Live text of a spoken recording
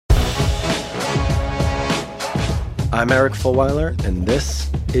I'm Eric Fulweiler, and this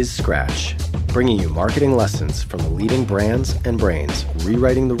is Scratch, bringing you marketing lessons from the leading brands and brains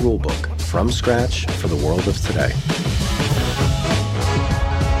rewriting the rulebook from scratch for the world of today.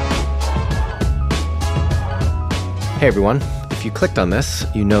 Hey everyone, if you clicked on this,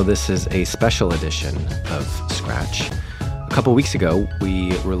 you know this is a special edition of Scratch. A couple weeks ago,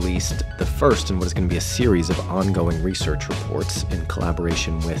 we released the first in what is going to be a series of ongoing research reports in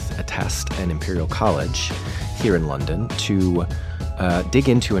collaboration with Attest and Imperial College here in London to dig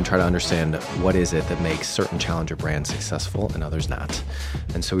into and try to understand what is it that makes certain challenger brands successful and others not.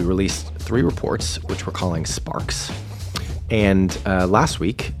 And so we released 3 reports, which we're calling Sparks. And last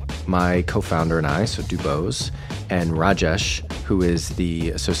week, my co-founder and I, so Dubose, and Rajesh, who is the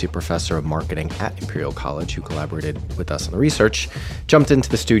associate professor of marketing at Imperial College, who collaborated with us on the research, jumped into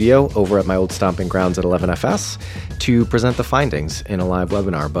the studio over at my old stomping grounds at 11FS to present the findings in a live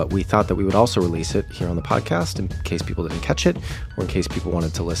webinar. But we thought that we would also release it here on the podcast in case people didn't catch it or in case people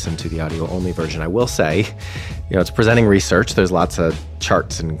wanted to listen to the audio-only version. I will say, it's presenting research. There's lots of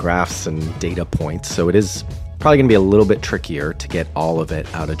charts and graphs and data points, so it is probably going to be a little bit trickier to get all of it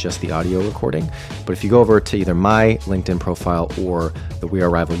out of just the audio recording. But if you go over to either my LinkedIn profile or the We Are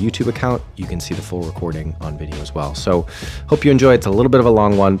Rival YouTube account, you can see the full recording on video as well. So hope you enjoy it. It's a little bit of a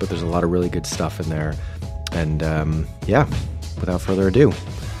long one, but there's a lot of really good stuff in there. And without further ado,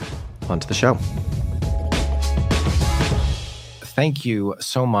 on to the show. Thank you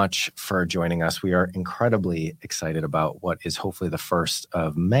so much for joining us. We are incredibly excited about what is hopefully the first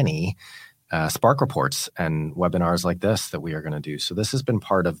of many Spark reports and webinars like this that we are going to do. So this has been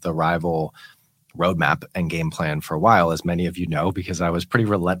part of the Rival roadmap and game plan for a while, as many of you know, because I was pretty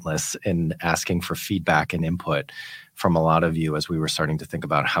relentless in asking for feedback and input from a lot of you as we were starting to think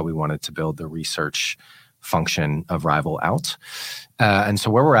about how we wanted to build the research function of Rival out. And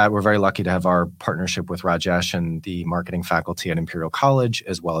so where we're at, we're very lucky to have our partnership with Rajesh and the marketing faculty at Imperial College,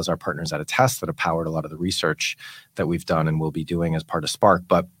 as well as our partners at Attest that have powered a lot of the research that we've done and will be doing as part of Spark.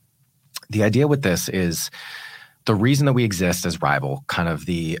 But the idea with this is the reason that we exist as Rival, kind of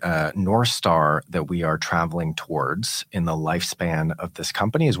the North Star that we are traveling towards in the lifespan of this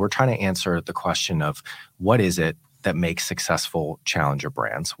company, is we're trying to answer the question of what is it that makes successful challenger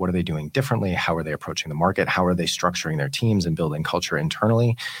brands? What are they doing differently? How are they approaching the market? How are they structuring their teams and building culture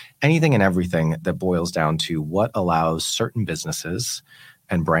internally? Anything and everything that boils down to what allows certain businesses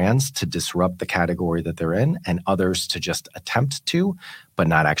and brands to disrupt the category that they're in and others to just attempt to, but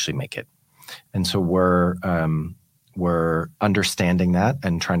not actually make it. And so we're understanding that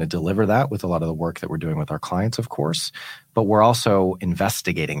and trying to deliver that with a lot of the work that we're doing with our clients, of course. But we're also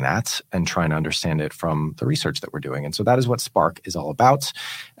investigating that and trying to understand it from the research that we're doing. And so that is what Spark is all about.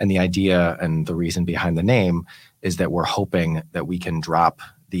 And the idea and the reason behind the name is that we're hoping that we can drop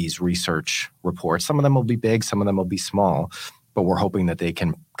these research reports. Some of them will be big, some of them will be small. But we're hoping that they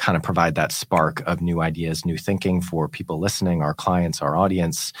can kind of provide that spark of new ideas, new thinking for people listening, our clients, our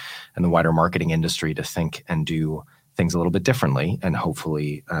audience, and the wider marketing industry to think and do things a little bit differently and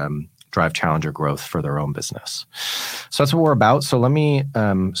hopefully drive challenger growth for their own business. So that's what we're about. So let me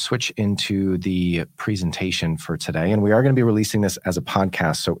switch into the presentation for today. And we are going to be releasing this as a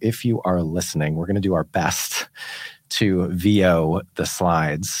podcast. So if you are listening, we're going to do our best to VO the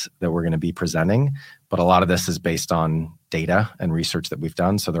slides that we're going to be presenting. But a lot of this is based on data and research that we've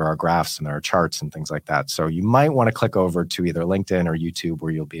done. So there are graphs and there are charts and things like that. So you might want to click over to either LinkedIn or YouTube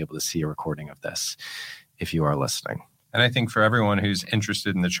where you'll be able to see a recording of this if you are listening. And I think for everyone who's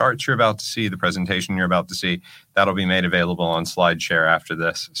interested in the charts you're about to see, the presentation you're about to see, that'll be made available on SlideShare after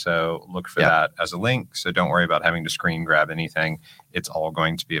this. So look for that as a link. So don't worry about having to screen grab anything. It's all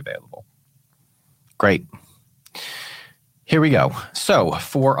going to be available. Great. Here we go. So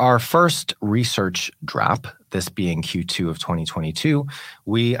for our first research drop, this being Q2 of 2022,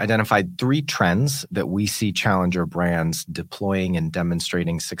 we identified 3 trends that we see challenger brands deploying and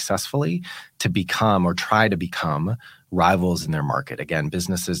demonstrating successfully to become or try to become rivals in their market. Again,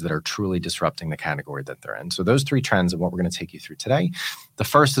 businesses that are truly disrupting the category that they're in. So those 3 trends are what we're going to take you through today. The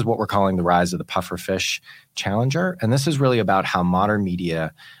first is what we're calling the rise of the pufferfish challenger. And this is really about how modern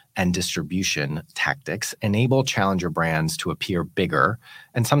media and distribution tactics enable challenger brands to appear bigger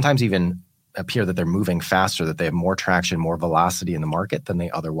and sometimes even appear that they're moving faster, that they have more traction, more velocity in the market than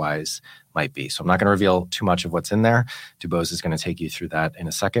they otherwise might be. So I'm not going to reveal too much of what's in there. Dubose is going to take you through that in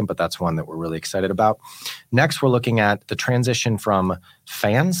a second, but that's one that we're really excited about. Next, we're looking at the transition from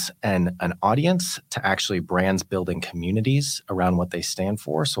fans and an audience to actually brands building communities around what they stand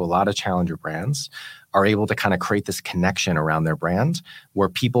for. So a lot of challenger brands are able to kind of create this connection around their brand where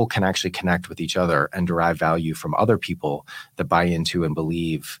people can actually connect with each other and derive value from other people that buy into and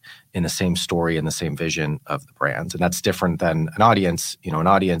believe in the same story and the same vision of the brand. And that's different than an audience. You know, an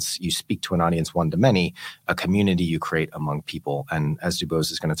audience, you speak to an audience one to many, a community you create among people. And as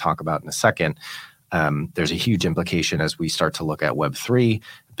Dubose is going to talk about in a second, there's a huge implication as we start to look at Web3,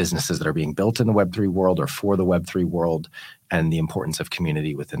 businesses that are being built in the Web3 world or for the Web3 world, and the importance of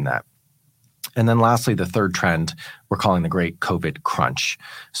community within that. And then lastly, the third trend we're calling the great COVID crunch.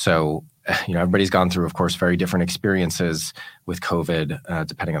 So, you know, everybody's gone through, of course, very different experiences with COVID,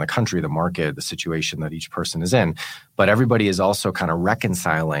 depending on the country, the market, the situation that each person is in. But everybody is also kind of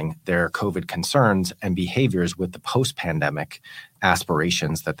reconciling their COVID concerns and behaviors with the post-pandemic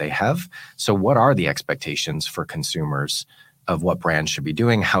aspirations that they have. So what are the expectations for consumers of what brands should be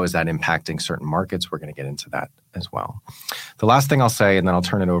doing? How is that impacting certain markets? We're going to get into that as well. The last thing I'll say, and then I'll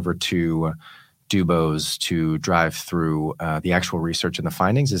turn it over to Dubose to drive through the actual research and the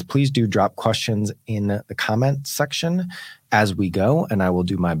findings, is please do drop questions in the comment section as we go, and I will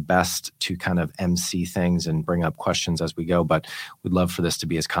do my best to kind of MC things and bring up questions as we go, but we'd love for this to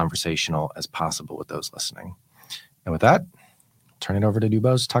be as conversational as possible with those listening. And with that, turn it over to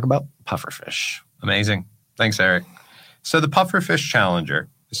Dubose to talk about pufferfish. Amazing. Thanks, Eric. So the pufferfish challenger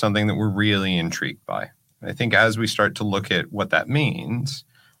is something that we're really intrigued by. I think as we start to look at what that means,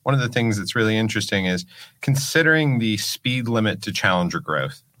 one of the things that's really interesting is considering the speed limit to challenger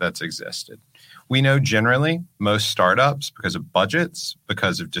growth that's existed. We know generally most startups, because of budgets,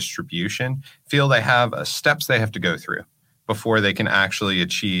 because of distribution, feel they have steps they have to go through before they can actually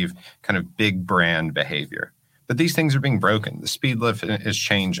achieve kind of big brand behavior. But these things are being broken. The speed limit is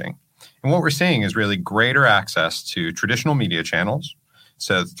changing. And what we're seeing is really greater access to traditional media channels.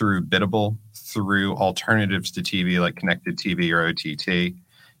 So through biddable, through alternatives to TV like connected TV or OTT,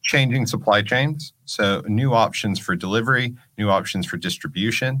 changing supply chains. So new options for delivery, new options for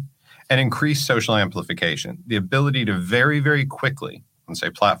distribution, and increased social amplification. The ability to very, very quickly, on say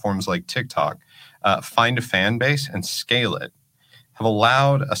platforms like TikTok, find a fan base and scale it, have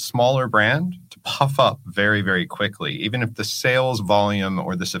allowed a smaller brand to puff up very, very quickly, even if the sales volume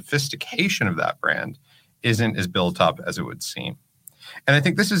or the sophistication of that brand isn't as built up as it would seem. And I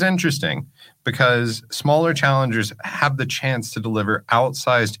think this is interesting because smaller challengers have the chance to deliver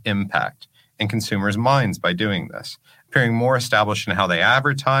outsized impact in consumers' minds by doing this, appearing more established in how they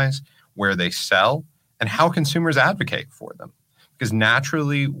advertise, where they sell, and how consumers advocate for them. Because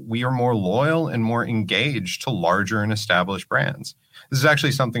naturally, we are more loyal and more engaged to larger and established brands. This is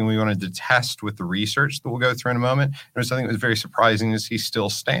actually something we wanted to test with the research that we'll go through in a moment. It was something that was very surprising to see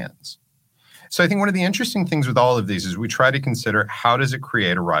still stands. So I think one of the interesting things with all of these is we try to consider how does it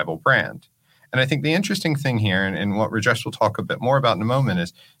create a rival brand? And I think the interesting thing here, and what Rajesh will talk a bit more about in a moment,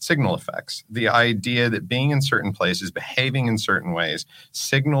 is signal effects. The idea that being in certain places, behaving in certain ways,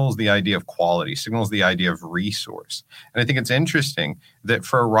 signals the idea of quality, signals the idea of resource. And I think it's interesting that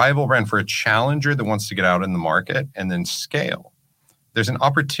for a rival brand, for a challenger that wants to get out in the market and then scale, there's an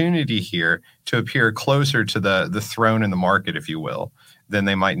opportunity here to appear closer to the throne in the market, if you will, than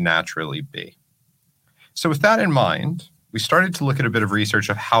they might naturally be. So with that in mind, we started to look at a bit of research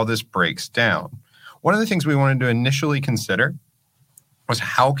of how this breaks down. One of the things we wanted to initially consider was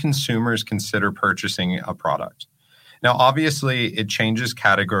how consumers consider purchasing a product. Now, obviously, it changes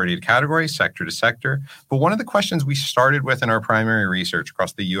category to category, sector to sector, but one of the questions we started with in our primary research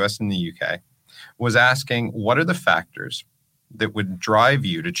across the US and the UK was asking, what are the factors that would drive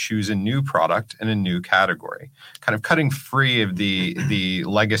you to choose a new product in a new category, kind of cutting free of the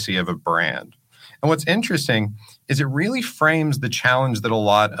legacy of a brand? And what's interesting is it really frames the challenge that a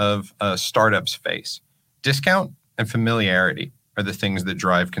lot of startups face. Discount and familiarity are the things that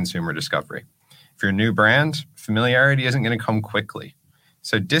drive consumer discovery. If you're a new brand, familiarity isn't going to come quickly.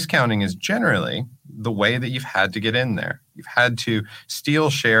 So discounting is generally the way that you've had to get in there. You've had to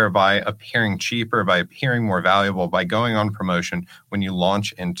steal share by appearing cheaper, by appearing more valuable, by going on promotion when you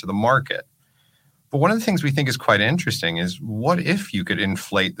launch into the market. But one of the things we think is quite interesting is what if you could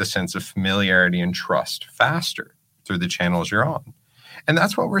inflate the sense of familiarity and trust faster through the channels you're on? And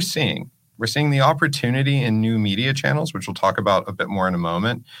that's what we're seeing. We're seeing the opportunity in new media channels, which we'll talk about a bit more in a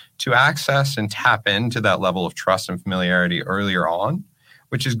moment, to access and tap into that level of trust and familiarity earlier on,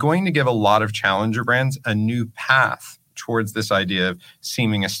 which is going to give a lot of challenger brands a new path towards this idea of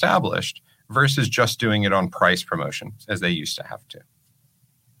seeming established versus just doing it on price promotion as they used to have to.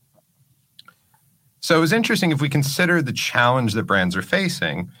 So it was interesting, if we consider the challenge that brands are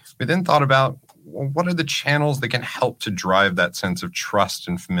facing, we then thought about, well, what are the channels that can help to drive that sense of trust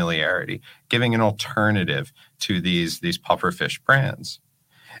and familiarity, giving an alternative to these pufferfish brands.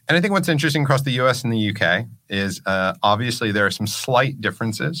 And I think what's interesting across the US and the UK is obviously there are some slight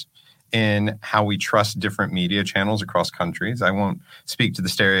differences in how we trust different media channels across countries. I won't speak to the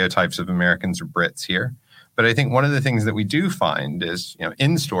stereotypes of Americans or Brits here, but I think one of the things that we do find is,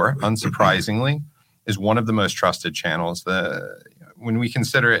 in-store, unsurprisingly, is one of the most trusted channels. When we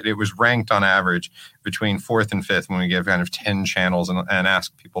consider it, it was ranked on average between 4th and 5th when we give kind of 10 channels and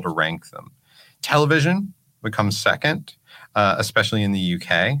ask people to rank them. Television becomes second, especially in the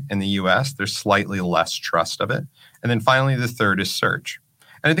UK. In the US, there's slightly less trust of it. And then finally, the third is search.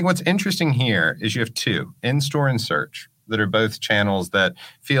 And I think what's interesting here is you have two, in-store and search, that are both channels that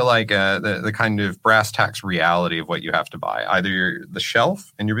feel like the kind of brass tacks reality of what you have to buy. Either you're the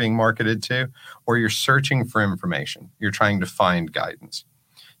shelf and you're being marketed to, or you're searching for information. You're trying to find guidance.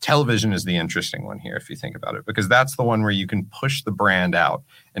 Television is the interesting one here, if you think about it, because that's the one where you can push the brand out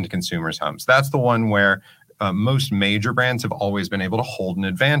into consumers' homes. That's the one where most major brands have always been able to hold an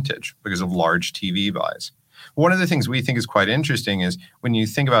advantage because of large TV buys. One of the things we think is quite interesting is when you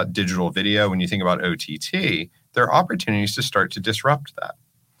think about digital video, when you think about OTT, there are opportunities to start to disrupt that.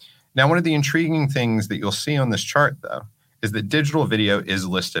 Now, one of the intriguing things that you'll see on this chart, though, is that digital video is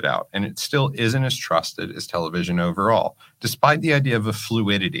listed out, and it still isn't as trusted as television overall, despite the idea of a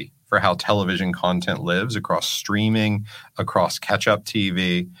fluidity for how television content lives across streaming, across catch-up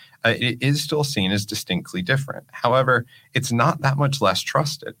TV. It is still seen as distinctly different. However, it's not that much less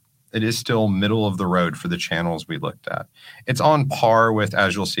trusted. It is still middle of the road for the channels we looked at. It's on par with,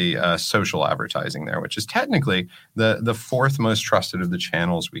 as you'll see, social advertising there, which is technically the fourth most trusted of the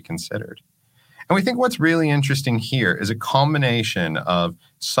channels we considered. And we think what's really interesting here is a combination of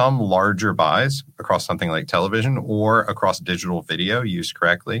some larger buys across something like television or across digital video used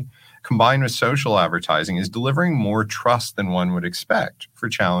correctly, combined with social advertising, is delivering more trust than one would expect for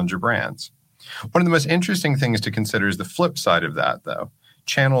challenger brands. One of the most interesting things to consider is the flip side of that, though.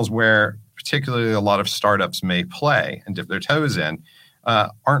 Channels where particularly a lot of startups may play and dip their toes in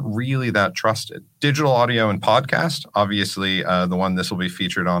aren't really that trusted. Digital audio and podcast, obviously the one this will be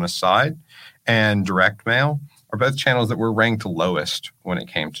featured on aside, and direct mail are both channels that were ranked lowest when it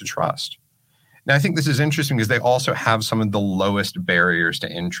came to trust. Now, I think this is interesting because they also have some of the lowest barriers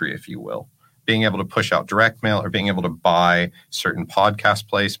to entry, if you will. Being able to push out direct mail or being able to buy certain podcast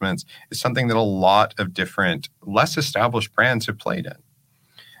placements is something that a lot of different, less established brands have played in.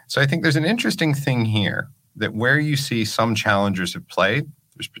 So I think there's an interesting thing here that where you see some challengers have played,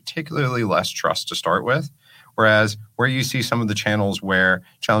 there's particularly less trust to start with. Whereas where you see some of the channels where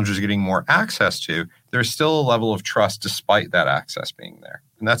challengers are getting more access to, there's still a level of trust despite that access being there.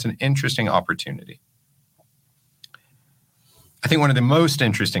 And that's an interesting opportunity. I think one of the most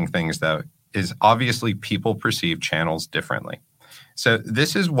interesting things, though, is obviously people perceive channels differently. So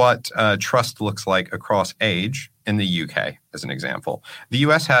this is what trust looks like across age in the UK, as an example. The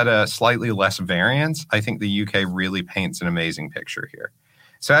US had a slightly less variance. I think the UK really paints an amazing picture here.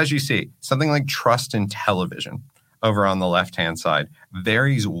 So as you see, something like trust in television over on the left-hand side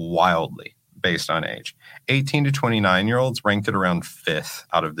varies wildly based on age. 18 to 29-year-olds ranked at around 5th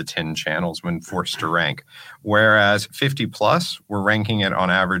out of the 10 channels when forced to rank, whereas 50 plus were ranking it on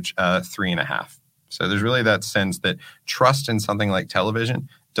average 3.5. So there's really that sense that trust in something like television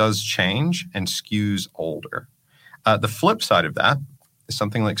does change and skews older. The flip side of that is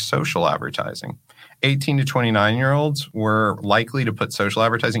something like social advertising. 18 to 29-year-olds were likely to put social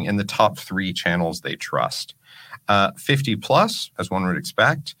advertising in the top 3 channels they trust. 50 plus, as one would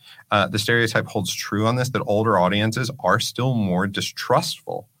expect, the stereotype holds true on this, that older audiences are still more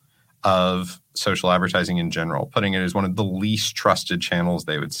distrustful of social advertising in general, putting it as one of the least trusted channels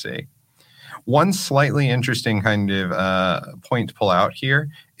they would see. One slightly interesting kind of point to pull out here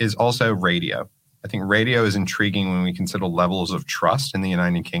is also radio. I think radio is intriguing when we consider levels of trust in the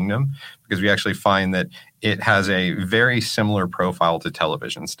United Kingdom, because we actually find that it has a very similar profile to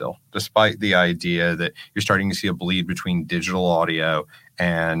television still, despite the idea that you're starting to see a bleed between digital audio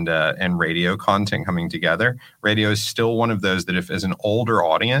and radio content coming together. Radio is still one of those that, if as an older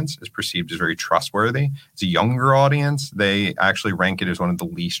audience, is perceived as very trustworthy. As a younger audience, they actually rank it as one of the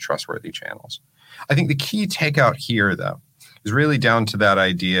least trustworthy channels. I think the key takeout here, though, is really down to that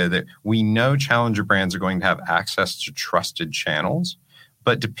idea that we know challenger brands are going to have access to trusted channels,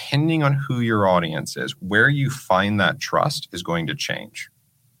 but depending on who your audience is, where you find that trust is going to change.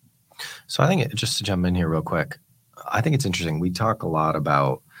 So I think, just to jump in here real quick, I think it's interesting. We talk a lot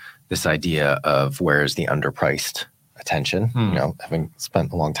about this idea of where's the underpriced attention. Having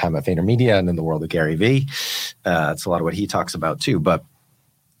spent a long time at VaynerMedia and in the world of Gary Vee, it's a lot of what he talks about too. But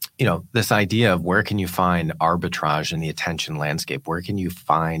this idea of where can you find arbitrage in the attention landscape? Where can you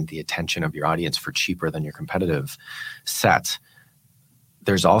find the attention of your audience for cheaper than your competitive set?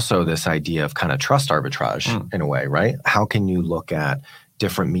 There's also this idea of kind of trust arbitrage in a way, right? How can you look at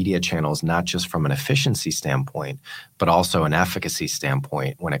different media channels, not just from an efficiency standpoint, but also an efficacy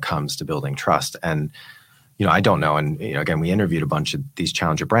standpoint when it comes to building trust? And I don't know. And again, we interviewed a bunch of these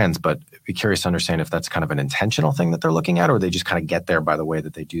challenger brands, but I'd be curious to understand if that's kind of an intentional thing that they're looking at, or they just kind of get there by the way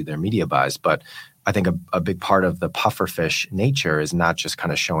that they do their media buys. But I think a big part of the pufferfish nature is not just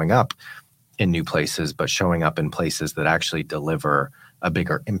kind of showing up in new places, but showing up in places that actually deliver a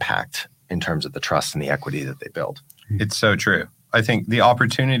bigger impact in terms of the trust and the equity that they build. It's so true. I think the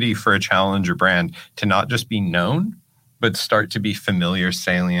opportunity for a challenger brand to not just be known, but start to be familiar,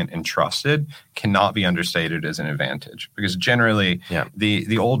 salient, and trusted cannot be understated as an advantage. Because generally,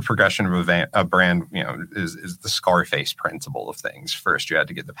 the old progression of a brand, is the Scarface principle of things. First, you had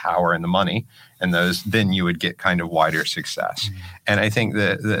to get the power and the money, and then you would get kind of wider success. Mm-hmm. And I think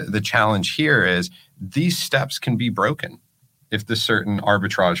the challenge here is these steps can be broken if the certain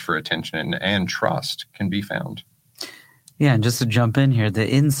arbitrage for attention and trust can be found. Yeah, and just to jump in here, the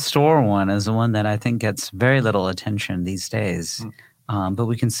in-store one is the one that I think gets very little attention these days. But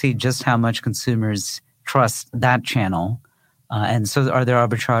we can see just how much consumers trust that channel. And so are there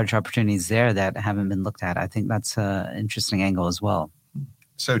arbitrage opportunities there that haven't been looked at? I think that's an interesting angle as well.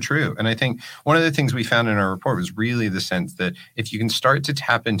 So true. And I think one of the things we found in our report was really the sense that if you can start to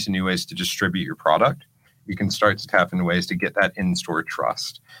tap into new ways to distribute your product, you can start to tap into ways to get that in-store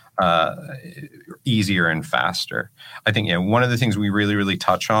trust easier and faster. I think one of the things we really, really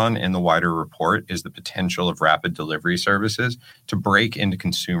touch on in the wider report is the potential of rapid delivery services to break into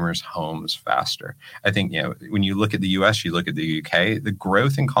consumers' homes faster. I think when you look at the US, you look at the UK, the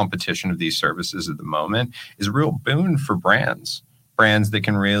growth and competition of these services at the moment is a real boon for brands that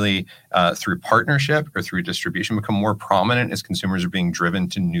can really, through partnership or through distribution, become more prominent as consumers are being driven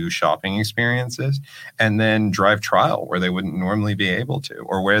to new shopping experiences, and then drive trial where they wouldn't normally be able to,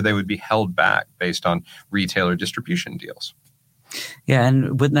 or where they would be held back based on retailer distribution deals. Yeah,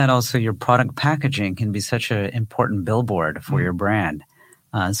 and with that also, your product packaging can be such an important billboard for your brand.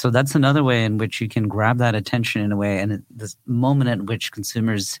 So that's another way in which you can grab that attention in a way, and the moment at which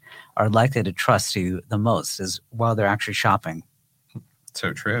consumers are likely to trust you the most is while they're actually shopping.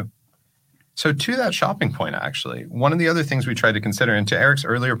 So true. So to that shopping point, actually, one of the other things we tried to consider, and to Eric's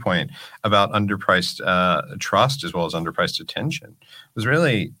earlier point about underpriced trust as well as underpriced attention, was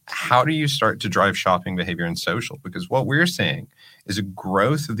really how do you start to drive shopping behavior in social? Because what we're seeing is a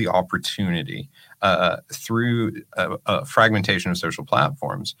growth of the opportunity through a fragmentation of social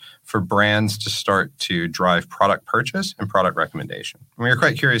platforms for brands to start to drive product purchase and product recommendation. And we were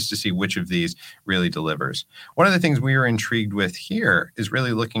quite curious to see which of these really delivers. One of the things we were intrigued with here is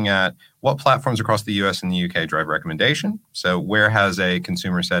really looking at what platforms across the US and the UK drive recommendation. So where has a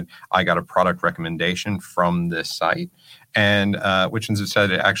consumer said, I got a product recommendation from this site? And which ones have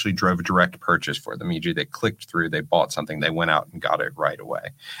said it actually drove a direct purchase for them, e.g. they clicked through, they bought something, they went out and got it right away.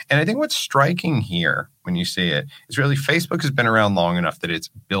 And I think what's striking here when you see it is really Facebook has been around long enough that it's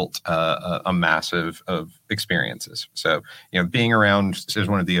built a massive of experiences. So, being around as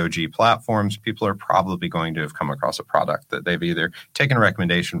one of the OG platforms, people are probably going to have come across a product that they've either taken a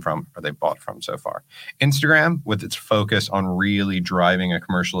recommendation from or they bought from so far. Instagram, with its focus on really driving a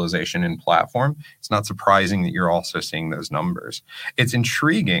commercialization in platform, it's not surprising that you're also seeing those numbers. It's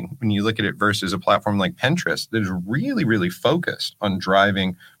intriguing when you look at it versus a platform like Pinterest that is really, really focused on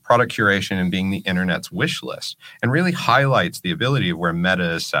driving product curation and being the internet's wish list, and really highlights the ability of where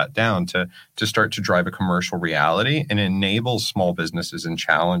Meta is sat down to start to drive a commercial reality and enables small businesses and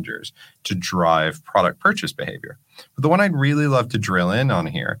challengers to drive product purchase behavior. But the one I'd really love to drill in on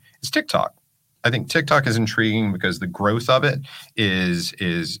here is TikTok. I think TikTok is intriguing because the growth of it is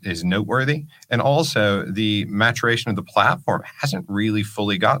noteworthy, and also the maturation of the platform hasn't really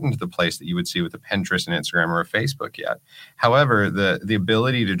fully gotten to the place that you would see with a Pinterest and Instagram or a Facebook yet. However, the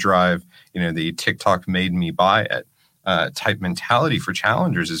ability to drive, the TikTok made me buy it type mentality for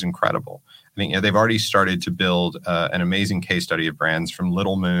challengers is incredible. I think they've already started to build an amazing case study of brands from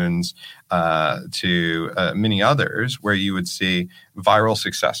Little Moons to many others, where you would see viral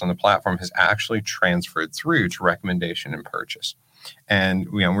success on the platform has actually transferred through to recommendation and purchase. And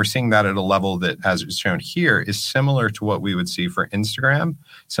we're seeing that at a level that, as it's shown here, is similar to what we would see for Instagram,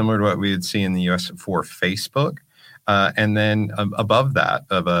 similar to what we would see in the US for Facebook, and then above that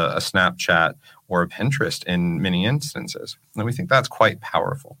of a Snapchat or a Pinterest in many instances. And we think that's quite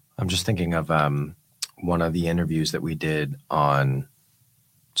powerful. I'm just thinking of one of the interviews that we did on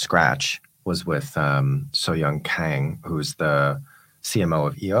Scratch was with So-Young Kang, who's the CMO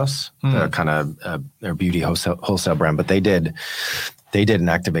of EOS, the kind of their beauty wholesale brand. But they did an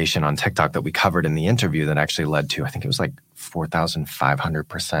activation on TikTok that we covered in the interview that actually led to, I think it was like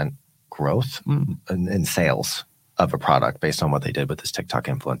 4,500% growth in sales of a product based on what they did with this TikTok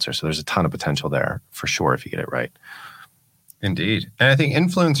influencer. So there's a ton of potential there for sure if you get it right. Indeed. And I think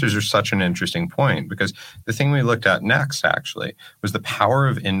influencers are such an interesting point because the thing we looked at next actually was the power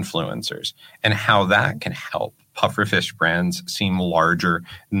of influencers and how that can help pufferfish brands seem larger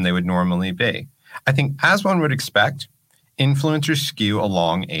than they would normally be. I think as one would expect, influencers skew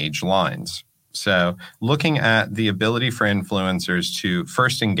along age lines. So looking at the ability for influencers to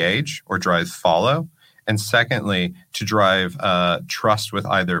first engage or drive follow, and secondly, to drive trust with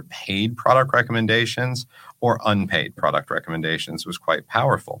either paid product recommendations or unpaid product recommendations was quite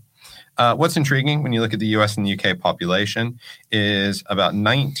powerful. What's intriguing when you look at the US and the UK population is about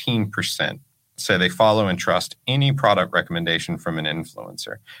 19% say they follow and trust any product recommendation from an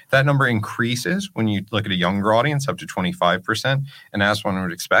influencer. That number increases when you look at a younger audience, up to 25%. And as one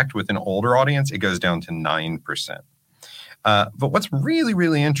would expect, with an older audience, it goes down to 9%. But what's really,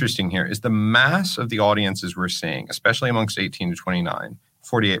 really interesting here is the mass of the audiences we're seeing, especially amongst 18 to 29,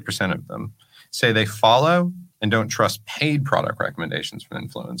 48% of them say they follow and don't trust paid product recommendations from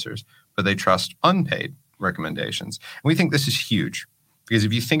influencers, but they trust unpaid recommendations. And we think this is huge because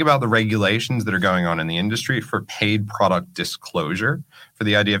if you think about the regulations that are going on in the industry for paid product disclosure, for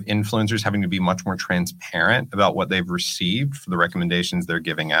the idea of influencers having to be much more transparent about what they've received for the recommendations they're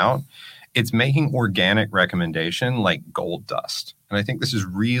giving out, it's making organic recommendation like gold dust. And I think this is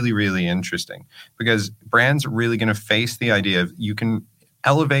really, really interesting because brands are really going to face the idea of you can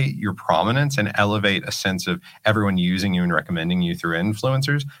elevate your prominence and elevate a sense of everyone using you and recommending you through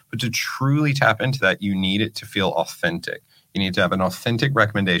influencers. But to truly tap into that, you need it to feel authentic. You need to have an authentic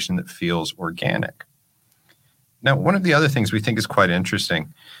recommendation that feels organic. Now, one of the other things we think is quite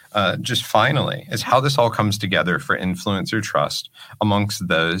interesting, just finally, is how this all comes together for influencer trust amongst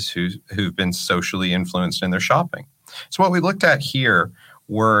those who've been socially influenced in their shopping. So what we looked at here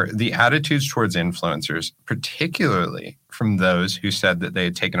were the attitudes towards influencers, particularly from those who said that they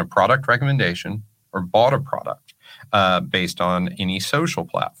had taken a product recommendation or bought a product based on any social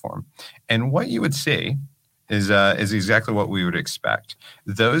platform. And what you would see is exactly what we would expect.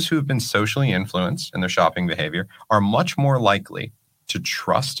 Those who have been socially influenced in their shopping behavior are much more likely to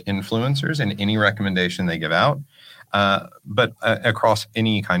trust influencers in any recommendation they give out, but across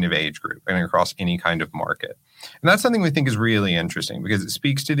any kind of age group and across any kind of market. And that's something we think is really interesting because it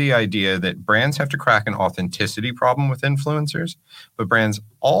speaks to the idea that brands have to crack an authenticity problem with influencers, but brands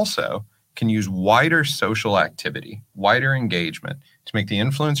also can use wider social activity, wider engagement to make the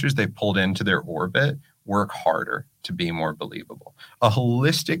influencers they've pulled into their orbit work harder to be more believable. A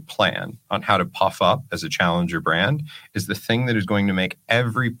holistic plan on how to puff up as a challenger brand is the thing that is going to make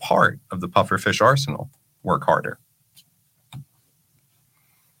every part of the pufferfish arsenal work harder.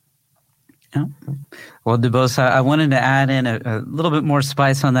 Yeah. Well, DuBose, I wanted to add in a little bit more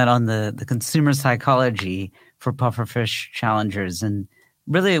spice on that, on the consumer psychology for pufferfish challengers. And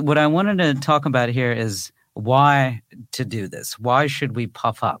really what I wanted to talk about here is why to do this. Why should we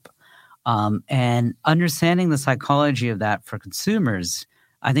puff up? And understanding the psychology of that for consumers,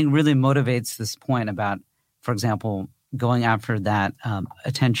 I think really motivates this point about, for example, going after that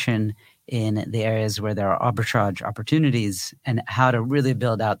attention in the areas where there are arbitrage opportunities and how to really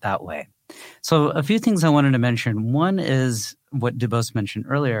build out that way. So a few things I wanted to mention. One is what DuBose mentioned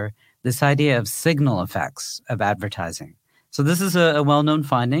earlier, this idea of signal effects of advertising. So this is a well-known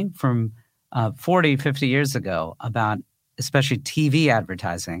finding from 40, 50 years ago about especially TV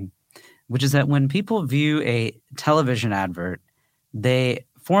advertising, which is that when people view a television advert, they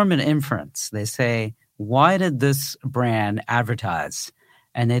form an inference. They say, why did this brand advertise?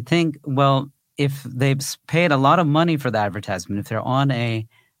 And they think, well, if they've paid a lot of money for the advertisement, if they're on a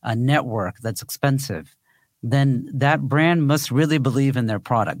network that's expensive, then that brand must really believe in their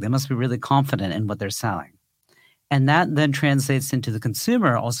product. They must be really confident in what they're selling. And that then translates into the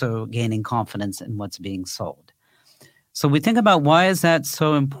consumer also gaining confidence in what's being sold. So we think about why is that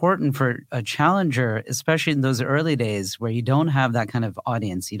so important for a challenger, especially in those early days where you don't have that kind of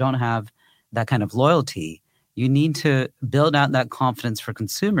audience, you don't have that kind of loyalty. You need to build out that confidence for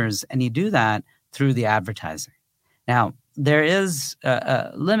consumers, and you do that through the advertising. Now, there is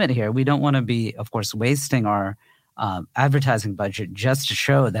a limit here. We don't want to be, of course, wasting our advertising budget just to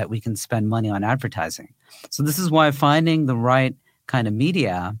show that we can spend money on advertising. So this is why finding the right kind of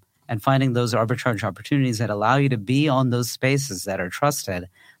media and finding those arbitrage opportunities that allow you to be on those spaces that are trusted,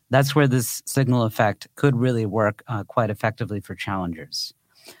 that's where this signal effect could really work quite effectively for challengers.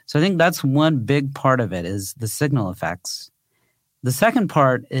 So I think that's one big part of it, is the signal effects. The second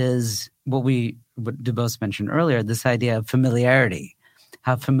part is what Dubose mentioned earlier, this idea of familiarity,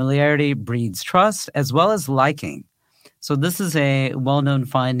 how familiarity breeds trust as well as liking. So this is a well-known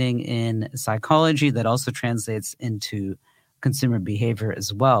finding in psychology that also translates into consumer behavior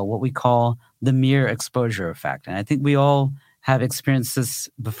as well, what we call the mere exposure effect. And I think we all have experienced this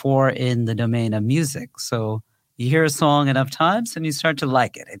before in the domain of music. So you hear a song enough times and you start to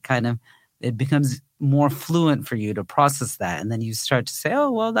like it. It becomes more fluent for you to process that. And then you start to say,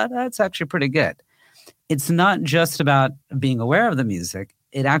 oh, well, that's actually pretty good. It's not just about being aware of the music.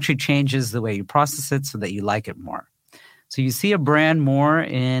 It actually changes the way you process it so that you like it more. So you see a brand more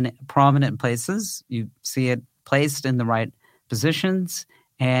in prominent places. You see it placed in the right positions.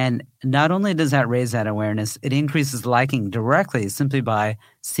 And not only does that raise that awareness, it increases liking directly simply by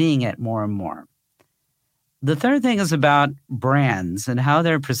seeing it more and more. The third thing is about brands and how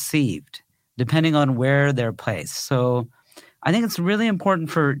they're perceived, depending on where they're placed. So I think it's really important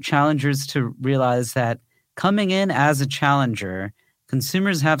for challengers to realize that coming in as a challenger,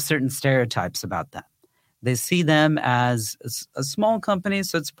 consumers have certain stereotypes about them. They see them as a small company,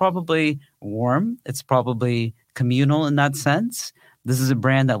 so it's probably warm. It's probably communal in that sense. This is a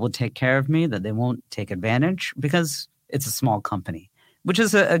brand that will take care of me, that they won't take advantage because it's a small company, which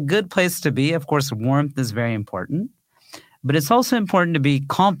is a good place to be. Of course, warmth is very important, but it's also important to be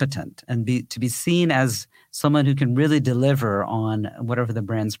competent and to be seen as someone who can really deliver on whatever the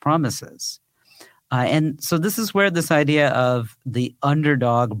brand's promise is. And so this is where this idea of the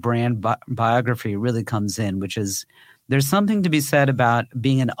underdog brand biography really comes in, which is there's something to be said about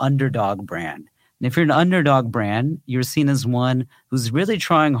being an underdog brand. And if you're an underdog brand, you're seen as one who's really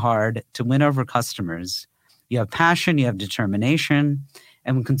trying hard to win over customers. You have passion, you have determination.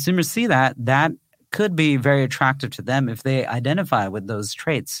 And when consumers see that, that could be very attractive to them if they identify with those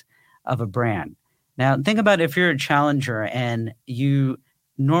traits of a brand. Now, think about if you're a challenger and you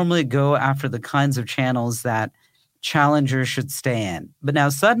normally go after the kinds of channels that challengers should stay in. But now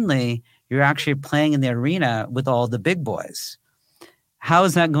suddenly you're actually playing in the arena with all the big boys. How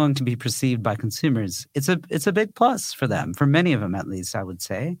is that going to be perceived by consumers? It's a big plus for them, for many of them at least, I would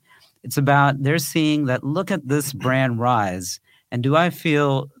say. It's about they're seeing that, look at this brand rise, and do I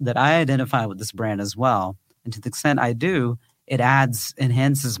feel that I identify with this brand as well? And to the extent I do, it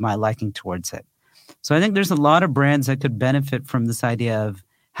enhances my liking towards it. So I think there's a lot of brands that could benefit from this idea of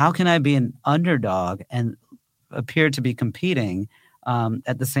how can I be an underdog and appear to be competing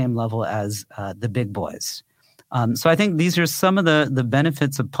at the same level as the big boys. So I think these are some of the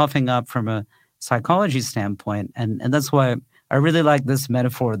benefits of puffing up from a psychology standpoint. And that's why I really like this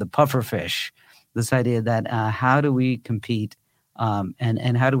metaphor, the puffer fish, this idea that how do we compete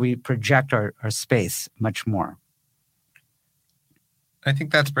and how do we project our space much more? I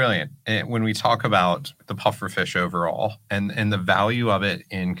think that's brilliant. When we talk about the pufferfish overall and the value of it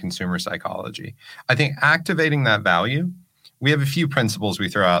in consumer psychology, I think activating that value, we have a few principles we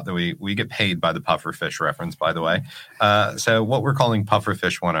throw out that we get paid by the pufferfish reference, by the way. So what we're calling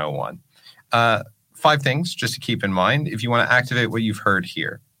pufferfish 101. 5 things just to keep in mind if you want to activate what you've heard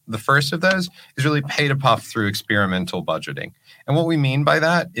here. The first of those is really pay to puff through experimental budgeting. And what we mean by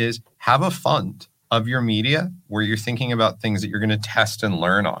that is have a fund of your media where you're thinking about things that you're going to test and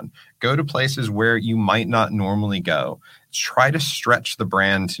learn on. Go to places where you might not normally go. Try to stretch the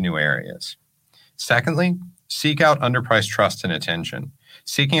brand to new areas. Secondly, seek out underpriced trust and attention.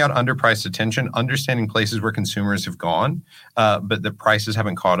 Seeking out underpriced attention, understanding places where consumers have gone, but the prices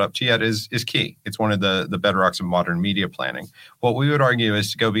haven't caught up to yet is key. It's one of the bedrocks of modern media planning. What we would argue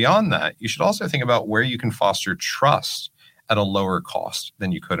is to go beyond that, you should also think about where you can foster trust at a lower cost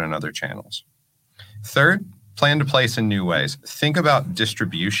than you could on other channels. Third, plan to place in new ways. Think about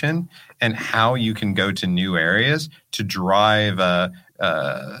distribution and how you can go to new areas to drive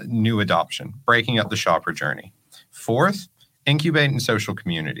new adoption, breaking up the shopper journey. Fourth, incubate in social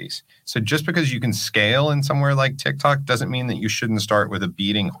communities. So just because you can scale in somewhere like TikTok doesn't mean that you shouldn't start with a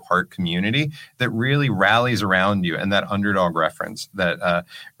beating heart community that really rallies around you and that underdog reference that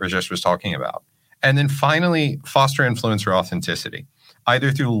Rajesh was talking about. And then finally, foster influencer authenticity, either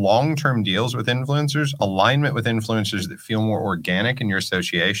through long-term deals with influencers, alignment with influencers that feel more organic in your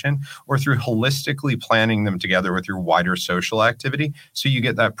association, or through holistically planning them together with your wider social activity so you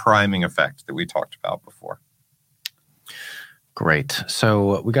get that priming effect that we talked about before. Great.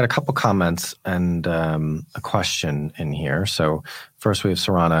 So we got a couple comments and a question in here. So first we have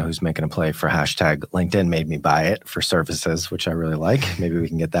Sarana, who's making a play for hashtag LinkedIn made me buy it for services, which I really like. Maybe we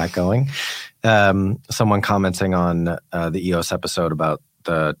can get that going. Someone commenting on the EOS episode about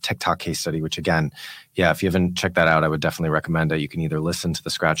the TikTok case study, which again, if you haven't checked that out, I would definitely recommend it. You can either listen to the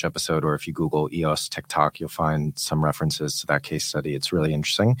Scratch episode, or if you Google EOS TikTok, you'll find some references to that case study. It's really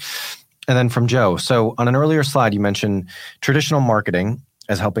interesting. And then from Joe, so on an earlier slide, you mentioned traditional marketing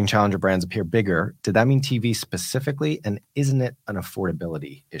as helping challenger brands appear bigger. Did that mean TV specifically? And isn't it an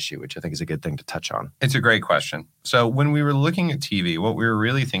affordability issue, which I think is a good thing to touch on? It's a great question. So when we were looking at TV, what we were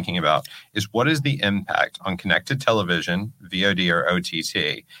really thinking about is what is the impact on connected television, VOD or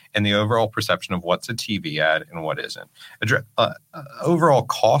OTT, and the overall perception of what's a TV ad and what isn't. Overall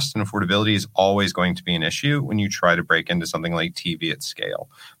cost and affordability is always going to be an issue when you try to break into something like TV at scale.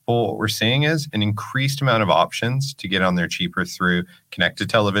 But what we're seeing is an increased amount of options to get on there cheaper through connected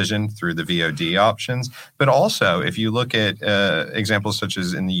television, through the VOD options. But also, if you look at examples such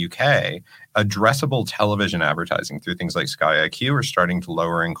as in the UK, addressable television advertising through things like Sky IQ are starting to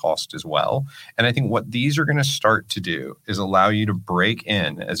lower in cost as well. And I think what these are going to start to do is allow you to break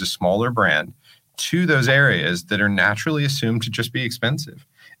in as a smaller brand to those areas that are naturally assumed to just be expensive.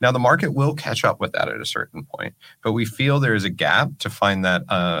 Now, the market will catch up with that at a certain point, but we feel there is a gap to find that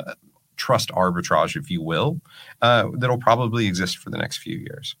trust arbitrage, if you will, that'll probably exist for the next few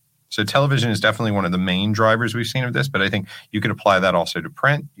years. So television is definitely one of the main drivers we've seen of this, but I think you could apply that also to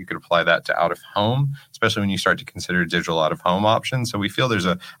print. You could apply that to out of home, especially when you start to consider digital out of home options. So we feel there's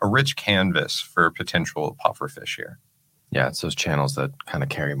a rich canvas for potential pufferfish here. Yeah, it's those channels that kind of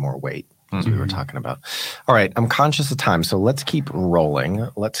carry more weight, as we were talking about. All right, I'm conscious of time, so let's keep rolling.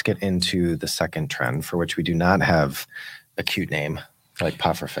 Let's get into the second trend, for which we do not have a cute name like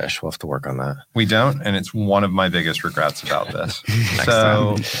pufferfish. We'll have to work on that. We don't, and it's one of my biggest regrets about this.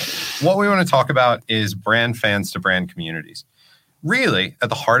 So what we want to talk about is brand fans to brand communities. Really, at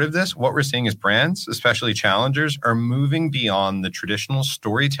the heart of this, what we're seeing is brands, especially challengers, are moving beyond the traditional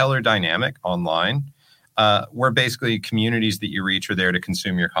storyteller dynamic online, where basically communities that you reach are there to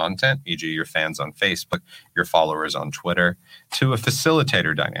consume your content, e.g. your fans on Facebook, your followers on Twitter, to a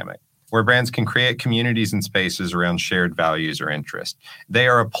facilitator dynamic, where brands can create communities and spaces around shared values or interests. They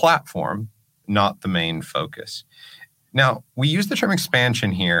are a platform, not the main focus. Now, we use the term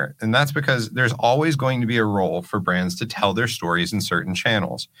expansion here, and that's because there's always going to be a role for brands to tell their stories in certain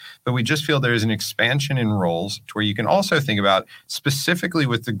channels. But we just feel there's an expansion in roles to where you can also think about specifically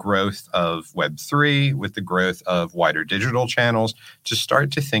with the growth of Web3, with the growth of wider digital channels, to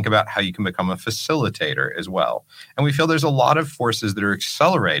start to think about how you can become a facilitator as well. And we feel there's a lot of forces that are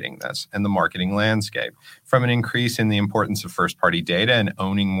accelerating this in the marketing landscape, from an increase in the importance of first-party data and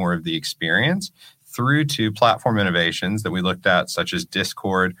owning more of the experience, through to platform innovations that we looked at, such as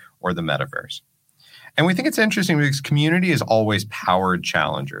Discord or the metaverse. And we think it's interesting because community has always powered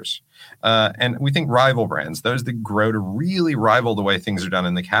challengers. And we think rival brands, those that grow to really rival the way things are done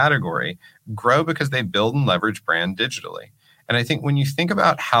in the category, grow because they build and leverage brand digitally. And I think when you think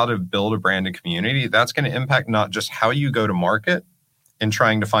about how to build a brand and community, that's going to impact not just how you go to market in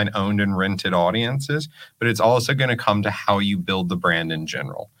trying to find owned and rented audiences, but it's also going to come to how you build the brand in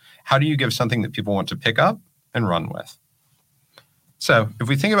general. How do you give something that people want to pick up and run with? So if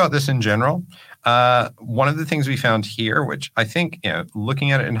we think about this in general, one of the things we found here, which I think,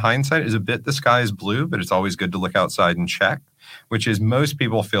 looking at it in hindsight, is a bit the sky is blue, but it's always good to look outside and check, which is most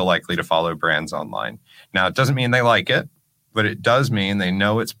people feel likely to follow brands online. Now, it doesn't mean they like it, but it does mean they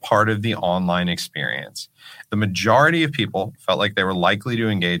know it's part of the online experience. The majority of people felt like they were likely to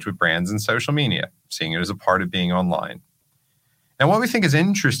engage with brands in social media, seeing it as a part of being online. Now, what we think is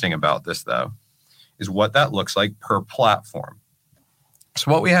interesting about this, though, is what that looks like per platform. So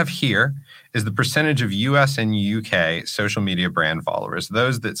what we have here is the percentage of US and UK social media brand followers,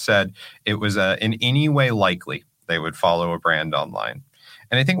 those that said it was in any way likely they would follow a brand online.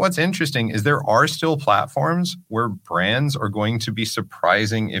 And I think what's interesting is there are still platforms where brands are going to be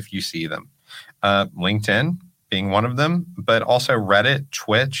surprising if you see them. LinkedIn being one of them, but also Reddit,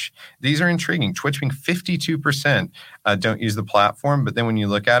 Twitch. These are intriguing. Twitch being 52% don't use the platform, but then when you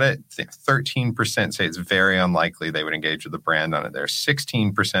look at it, 13% say it's very unlikely they would engage with the brand on it. There's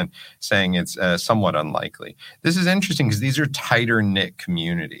 16% saying it's somewhat unlikely. This is interesting because these are tighter knit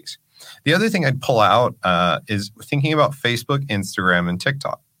communities. The other thing I'd pull out is thinking about Facebook, Instagram, and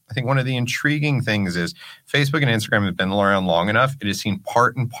TikTok. I think one of the intriguing things is Facebook and Instagram have been around long enough. It has seen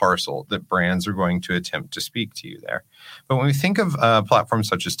part and parcel that brands are going to attempt to speak to you there. But when we think of platforms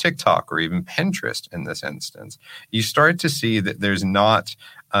such as TikTok or even Pinterest in this instance, you start to see that there's not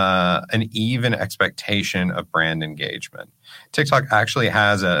an even expectation of brand engagement. TikTok actually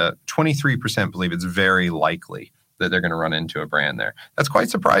has a 23% believe it's very likely that they're going to run into a brand there. That's quite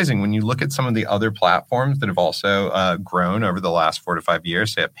surprising when you look at some of the other platforms that have also grown over the last 4 to 5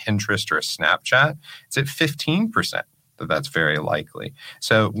 years, say a Pinterest or a Snapchat. It's at 15% that that's very likely.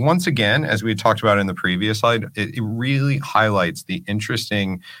 So once again, as we talked about in the previous slide, it really highlights the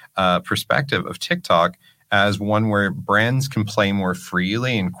interesting perspective of TikTok as one where brands can play more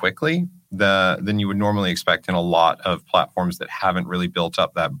freely and quickly than you would normally expect in a lot of platforms that haven't really built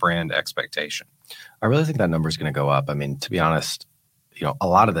up that brand expectation. I really think that number is going to go up. I mean, to be honest, a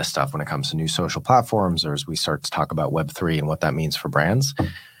lot of this stuff when it comes to new social platforms, or as we start to talk about Web3 and what that means for brands,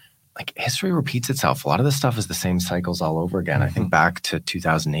 like history repeats itself. A lot of this stuff is the same cycles all over again. I think back to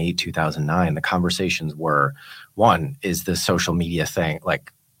 2008, 2009, the conversations were, one, is this social media thing,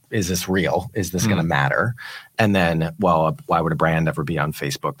 like, is this real? Is this going to matter? And then, well, why would a brand ever be on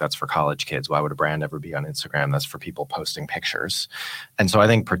Facebook? That's for college kids. Why would a brand ever be on Instagram? That's for people posting pictures. And so I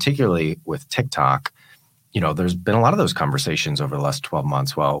think particularly with TikTok, there's been a lot of those conversations over the last 12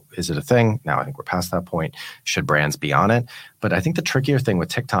 months. Well, is it a thing? Now I think we're past that point. Should brands be on it? But I think the trickier thing with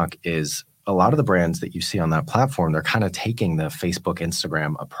TikTok is a lot of the brands that you see on that platform, they're kind of taking the Facebook,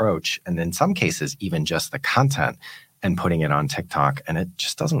 Instagram approach, and in some cases, even just the content and putting it on TikTok. And it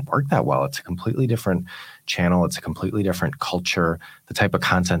just doesn't work that well. It's a completely different channel. It's a completely different culture. The type of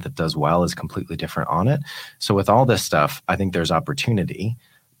content that does well is completely different on it. So with all this stuff, I think there's opportunity,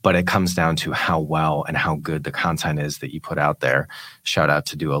 but it comes down to how well and how good the content is that you put out there. Shout out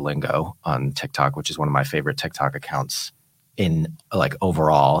to Duolingo on TikTok, which is one of my favorite TikTok accounts in like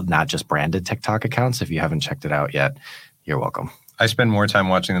overall, not just branded TikTok accounts. If you haven't checked it out yet, you're welcome. I spend more time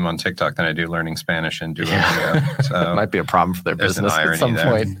watching them on TikTok than I do learning Spanish and Duolingo. Yeah. So it might be a problem for their business at some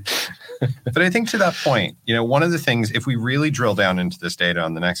point. But I think to that point, one of the things, if we really drill down into this data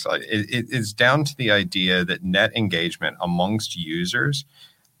on the next slide, it is down to the idea that net engagement amongst users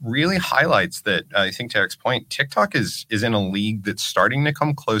really highlights that, I think to Eric's point, TikTok is in a league that's starting to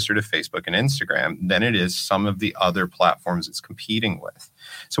come closer to Facebook and Instagram than it is some of the other platforms it's competing with.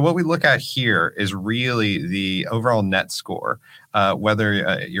 So what we look at here is really the overall net score,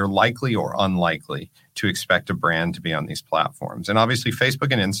 whether you're likely or unlikely to expect a brand to be on these platforms. And obviously,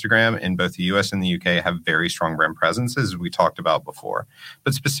 Facebook and Instagram in both the US and the UK have very strong brand presences, as we talked about before.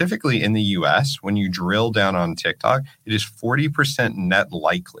 But specifically in the US, when you drill down on TikTok, it is 40% net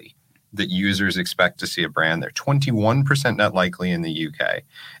likely that users expect to see a brand there, 21% net likely in the UK.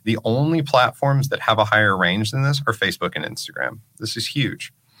 The only platforms that have a higher range than this are Facebook and Instagram. This is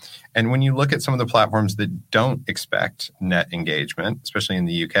huge. And when you look at some of the platforms that don't expect net engagement, especially in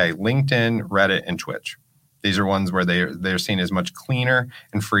the UK, LinkedIn, Reddit, and Twitch. These are ones where they're seen as much cleaner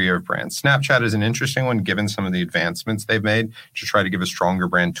and freer of brands. Snapchat is an interesting one, given some of the advancements they've made to try to give a stronger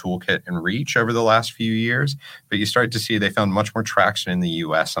brand toolkit and reach over the last few years. But you start to see they found much more traction in the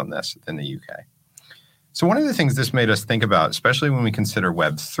US on this than the UK. So one of the things this made us think about, especially when we consider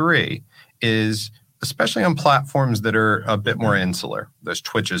Web3, is especially on platforms that are a bit more insular, those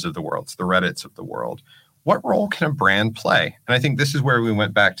Twitches of the world, the Reddits of the world, what role can a brand play? And I think this is where we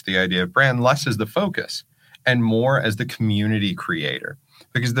went back to the idea of brand less as the focus and more as the community creator.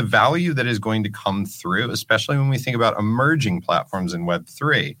 Because the value that is going to come through, especially when we think about emerging platforms in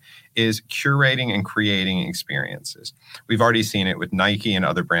Web3, is curating and creating experiences. We've already seen it with Nike and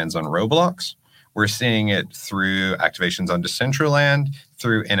other brands on Roblox. We're seeing it through activations on Decentraland,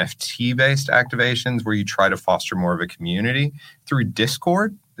 through NFT-based activations where you try to foster more of a community, through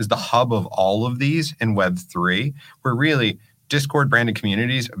Discord is the hub of all of these in Web3, where really Discord branded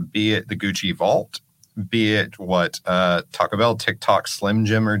communities, be it the Gucci Vault, be it what Taco Bell, TikTok, Slim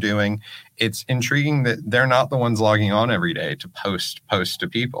Jim are doing, it's intriguing that they're not the ones logging on every day to post to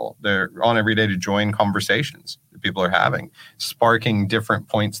people. They're on every day to join conversations that people are having, sparking different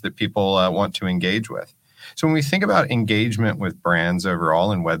points that people want to engage with. So when we think about engagement with brands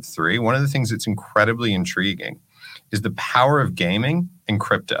overall in Web3, one of the things that's incredibly intriguing is the power of gaming and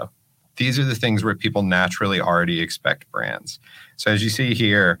crypto. These are the things where people naturally already expect brands. So as you see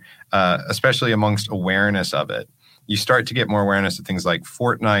here, especially amongst awareness of it, you start to get more awareness of things like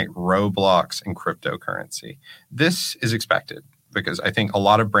Fortnite, Roblox, and cryptocurrency. This is expected because I think a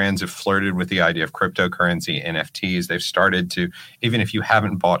lot of brands have flirted with the idea of cryptocurrency, NFTs. They've started to, even if you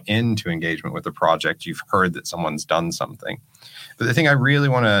haven't bought into engagement with the project, you've heard that someone's done something. But the thing I really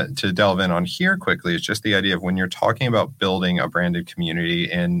want to delve in on here quickly is just the idea of when you're talking about building a branded community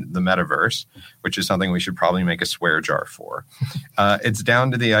in the metaverse, which is something we should probably make a swear jar for. It's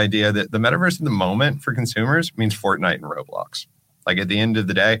down to the idea that the metaverse at the moment for consumers means Fortnite and Roblox. Like at the end of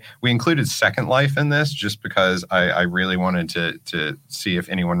the day, we included Second Life in this just because I really wanted to see if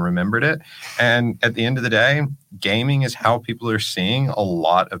anyone remembered it. And at the end of the day, gaming is how people are seeing a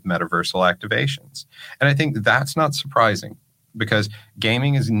lot of metaversal activations. And I think that's not surprising because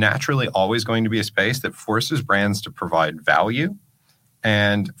gaming is naturally always going to be a space that forces brands to provide value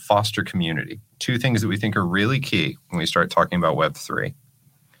and foster community. two things that we think are really key when we start talking about Web3.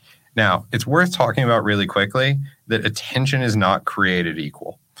 Now, it's worth talking about really quickly that attention is not created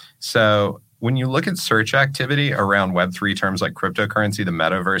equal. So when you look at search activity around Web3 terms like cryptocurrency, the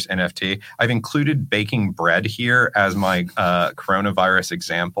metaverse, NFT, I've included baking bread here as my coronavirus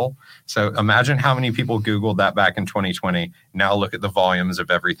example. So imagine how many people Googled that back in 2020. Now look at the volumes of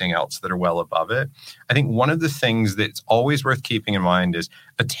everything else that are well above it. I think one of the things that's always worth keeping in mind is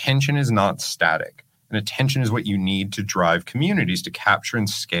attention is not static. And attention is what you need to drive communities to capture and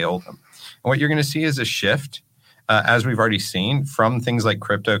scale them. And what you're going to see is a shift, as we've already seen, from things like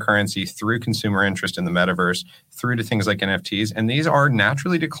cryptocurrency through consumer interest in the metaverse, through to things like NFTs. And these are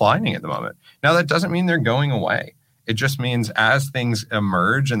naturally declining at the moment. Now, that doesn't mean they're going away. It just means as things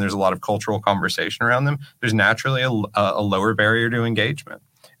emerge and there's a lot of cultural conversation around them, there's naturally a lower barrier to engagement.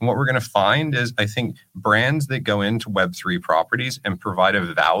 And what we're going to find is, I think, brands that go into Web3 properties and provide a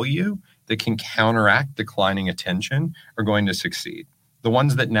value that can counteract declining attention are going to succeed. The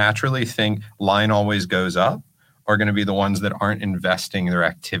ones that naturally think line always goes up are going to be the ones that aren't investing their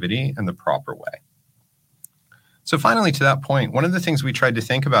activity in the proper way. So finally, to that point, one of the things we tried to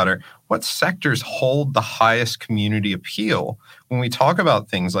think about are what sectors hold the highest community appeal when we talk about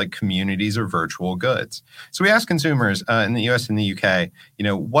things like communities or virtual goods. So we asked consumers in the US and the UK,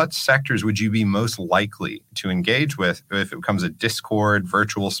 what sectors would you be most likely to engage with if it becomes a Discord,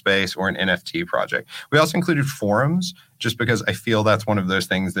 virtual space, or an NFT project? We also included forums, just because I feel that's one of those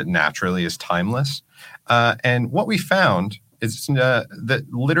things that naturally is timeless. And what we found is that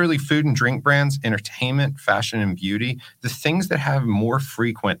literally food and drink brands, entertainment, fashion, and beauty, the things that have more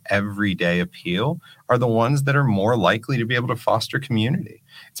frequent everyday appeal are the ones that are more likely to be able to foster community.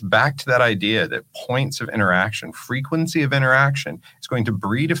 It's back to that idea that points of interaction, frequency of interaction is going to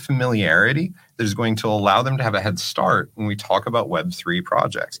breed a familiarity that is going to allow them to have a head start when we talk about Web3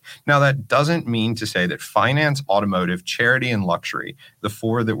 projects. Now, that doesn't mean to say that finance, automotive, charity, and luxury, the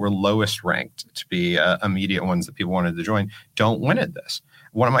four that were lowest ranked to be immediate ones that people wanted to join, don't win at this.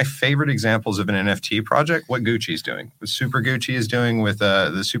 One of my favorite examples of an NFT project, what Gucci is doing, what Super Gucci is doing with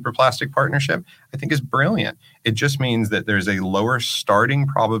the Super Plastic partnership, I think is brilliant. It just means that there's a lower starting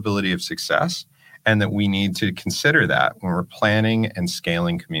probability of success and that we need to consider that when we're planning and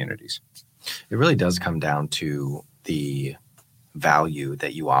scaling communities. It really does come down to the value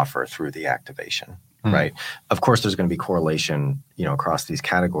that you offer through the activation. Right. Of course, there's going to be correlation, across these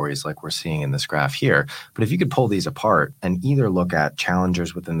categories like we're seeing in this graph here. But if you could pull these apart and either look at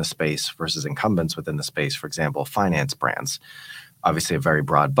challengers within the space versus incumbents within the space, for example, finance brands, obviously a very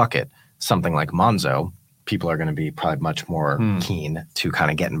broad bucket, something like Monzo, people are going to be probably much more keen to kind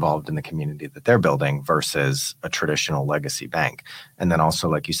of get involved in the community that they're building versus a traditional legacy bank. And then also,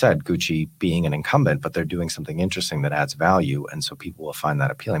 like you said, Gucci being an incumbent, but they're doing something interesting that adds value. And so people will find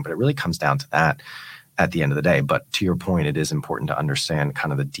that appealing. But it really comes down to that at the end of the day. But to your point, it is important to understand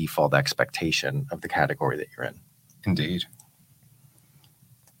kind of the default expectation of the category that you're in. Indeed.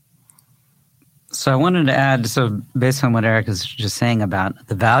 So I wanted to add, so based on what Eric is just saying about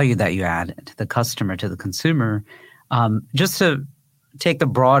the value that you add to the customer, to the consumer, just to take the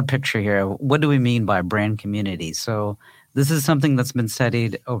broad picture here, what do we mean by brand community? So this is something that's been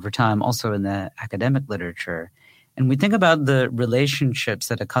studied over time also in the academic literature. And we think about the relationships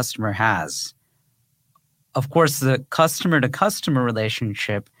that a customer has. Of course, the customer-to-customer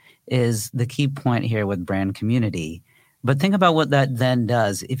relationship is the key point here with brand community. But think about what that then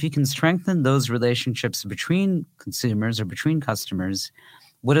does. If you can strengthen those relationships between consumers or between customers,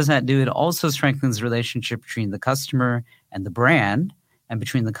 what does that do? It also strengthens the relationship between the customer and the brand, and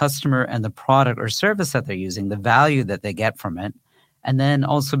between the customer and the product or service that they're using, the value that they get from it, and then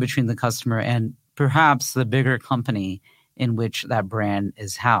also between the customer and perhaps the bigger company in which that brand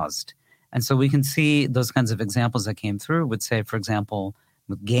is housed. And so we can see those kinds of examples that came through would say, for example,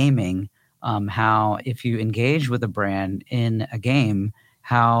 with gaming, how if you engage with a brand in a game,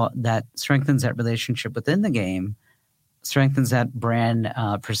 how that strengthens that relationship within the game, strengthens that brand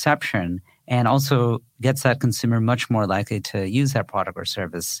perception, and also gets that consumer much more likely to use that product or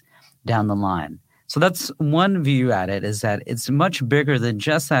service down the line. So that's one view at it, is that it's much bigger than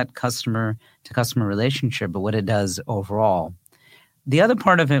just that customer-to-customer relationship, but what it does overall. The other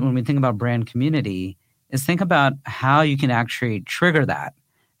part of it, when we think about brand community, is think about how you can actually trigger that.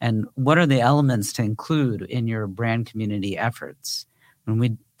 And what are the elements to include in your brand community efforts? When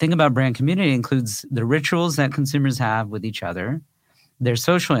we think about brand community, it includes the rituals that consumers have with each other, their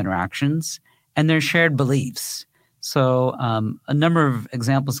social interactions, and their shared beliefs. So a number of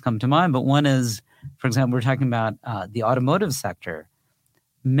examples come to mind, but one is, for example, we're talking about the automotive sector.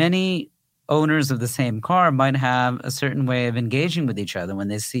 Many owners of the same car might have a certain way of engaging with each other when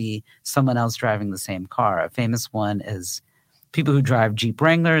they see someone else driving the same car. A famous one is people who drive Jeep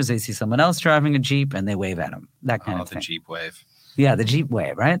Wranglers. They see someone else driving a Jeep and they wave at them, that kind of thing. The Jeep wave. Yeah, the Jeep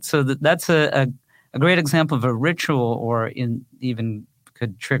wave, right? So that's a great example of a ritual, or even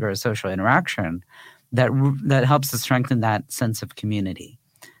could trigger a social interaction that helps to strengthen that sense of community.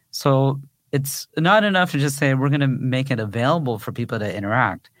 So it's not enough to just say we're going to make it available for people to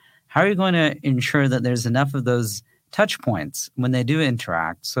interact. How are you going to ensure that there's enough of those touch points when they do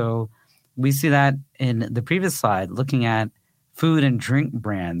interact? So we see that in the previous slide, looking at food and drink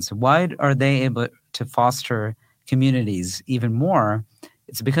brands. Why are they able to foster communities even more?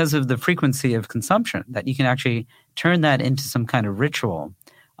 It's because of the frequency of consumption, that you can actually turn that into some kind of ritual.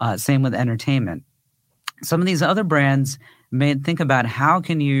 Same with entertainment. Some of these other brands may think about how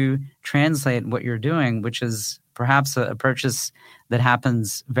can you translate what you're doing, which is perhaps a purchase that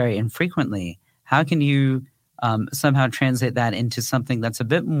happens very infrequently. How can you somehow translate that into something that's a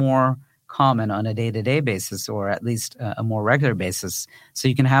bit more common on a day-to-day basis, or at least a more regular basis, so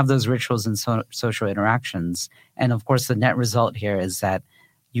you can have those rituals and social interactions? And of course, the net result here is that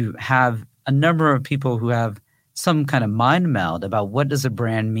you have a number of people who have some kind of mind meld about what does a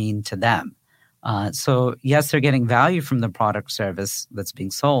brand mean to them. So yes, they're getting value from the product service that's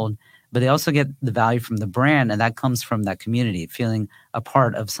being sold, but they also get the value from the brand, and that comes from that community, feeling a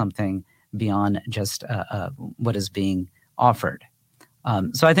part of something beyond just what is being offered.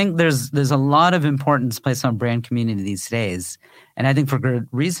 So I think there's a lot of importance placed on brand community these days, and I think for good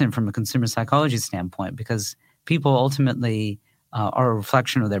reason from a consumer psychology standpoint, because people ultimately are a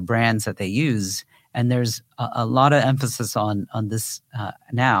reflection of their brands that they use, and there's a lot of emphasis on this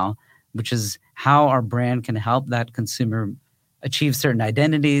now, which is how our brand can help that consumer achieve certain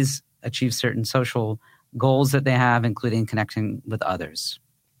identities, achieve certain social goals that they have, including connecting with others.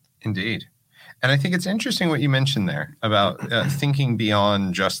 Indeed. And I think it's interesting what you mentioned there about thinking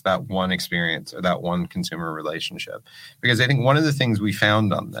beyond just that one experience or that one consumer relationship. Because I think one of the things we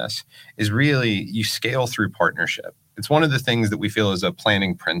found on this is really you scale through partnership. It's one of the things that we feel is a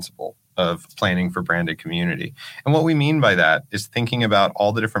planning principle of planning for branded community. And what we mean by that is thinking about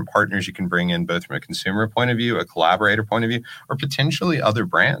all the different partners you can bring in, both from a consumer point of view, a collaborator point of view, or potentially other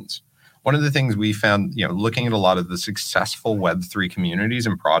brands. One of the things we found, looking at a lot of the successful Web3 communities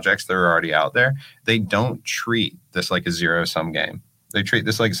and projects that are already out there, they don't treat this like a zero-sum game. They treat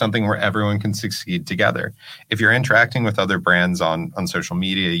this like something where everyone can succeed together. If you're interacting with other brands on social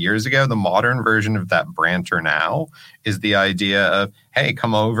media years ago, the modern version of that banter now is the idea of, hey,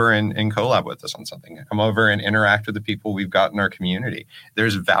 come over and collab with us on something. Come over and interact with the people we've got in our community.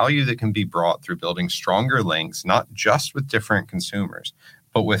 There's value that can be brought through building stronger links, not just with different consumers,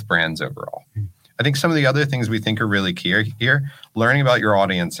 but with brands overall. I think some of the other things we think are really key here, learning about your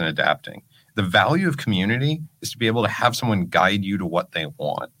audience and adapting. The value of community is to be able to have someone guide you to what they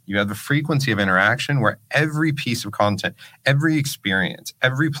want. You have the frequency of interaction where every piece of content, every experience,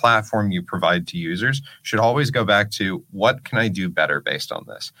 every platform you provide to users should always go back to what can I do better based on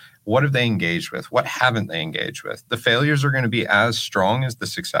this? What have they engaged with? What haven't they engaged with? The failures are going to be as strong as the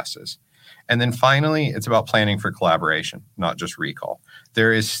successes. And then finally, it's about planning for collaboration, not just recall.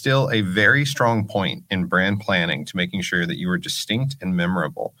 There is still a very strong point in brand planning to making sure that you are distinct and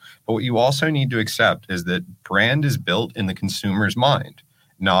memorable. But what you also need to accept is that brand is built in the consumer's mind,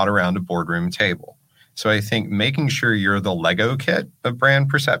 not around a boardroom table. So I think making sure you're the Lego kit of brand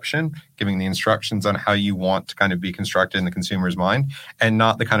perception, giving the instructions on how you want to kind of be constructed in the consumer's mind, and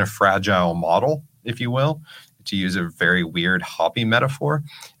not the kind of fragile model, if you will, to use a very weird hobby metaphor,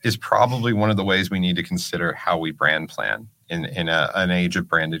 is probably one of the ways we need to consider how we brand plan in an age of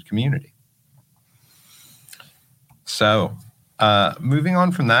branded community. So moving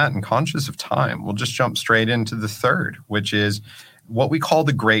on from that and conscious of time, we'll just jump straight into the third, which is what we call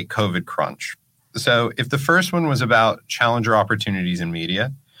the Great COVID Crunch. So if the first one was about challenger opportunities in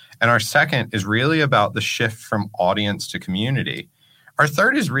media, and our second is really about the shift from audience to community, our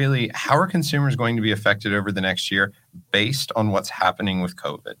third is really how are consumers going to be affected over the next year based on what's happening with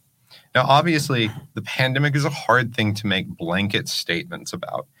COVID? Now, obviously, the pandemic is a hard thing to make blanket statements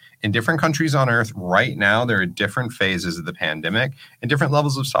about. In different countries on Earth right now, there are different phases of the pandemic and different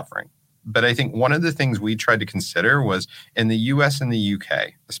levels of suffering. But I think one of the things we tried to consider was in the US and the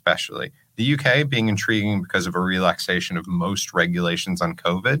UK, especially, the UK being intriguing because of a relaxation of most regulations on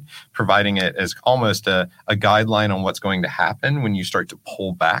COVID, providing it as almost a guideline on what's going to happen when you start to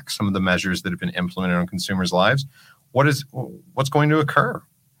pull back some of the measures that have been implemented on consumers' lives. What's going to occur?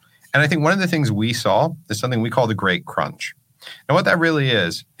 And I think one of the things we saw is something we call the Great Crunch. Now, what that really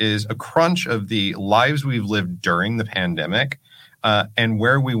is a crunch of the lives we've lived during the pandemic and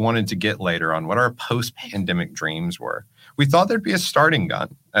where we wanted to get later on, what our post-pandemic dreams were. We thought there'd be a starting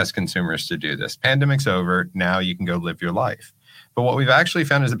gun as consumers to do this. Pandemic's over. Now you can go live your life. But what we've actually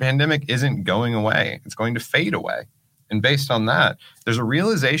found is the pandemic isn't going away. It's going to fade away. And based on that, there's a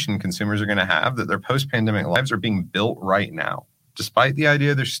realization consumers are going to have that their post-pandemic lives are being built right now. Despite the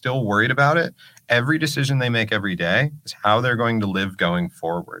idea they're still worried about it, every decision they make every day is how they're going to live going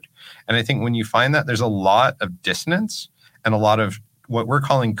forward. And I think when you find that, there's a lot of dissonance and a lot of what we're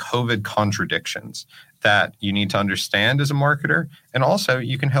calling COVID contradictions that you need to understand as a marketer, and also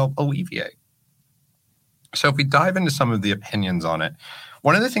you can help alleviate. So if we dive into some of the opinions on it,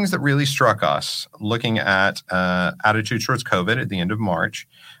 one of the things that really struck us looking at attitudes towards COVID at the end of March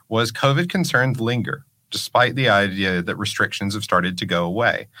was COVID concerns linger, despite the idea that restrictions have started to go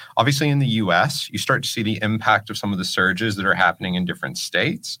away. Obviously, in the US, you start to see the impact of some of the surges that are happening in different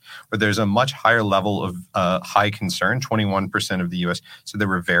states, where there's a much higher level of high concern, 21% of the US. So they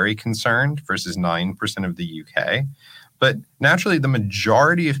were very concerned versus 9% of the UK. But naturally, the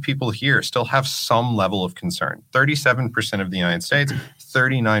majority of people here still have some level of concern. 37% of the United States,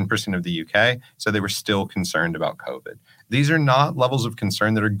 39% of the UK, so they were still concerned about COVID. These are not levels of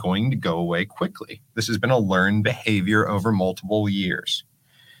concern that are going to go away quickly. This has been a learned behavior over multiple years.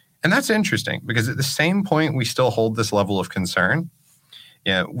 And that's interesting because at the same point we still hold this level of concern.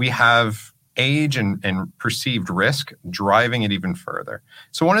 We have age and perceived risk driving it even further.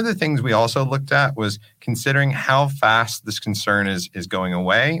 So one of the things we also looked at was considering how fast this concern is going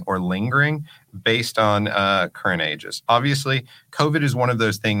away or lingering based on current ages. Obviously, COVID is one of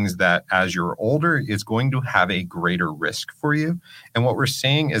those things that as you're older is going to have a greater risk for you. And what we're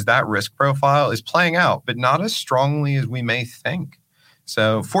seeing is that risk profile is playing out, but not as strongly as we may think.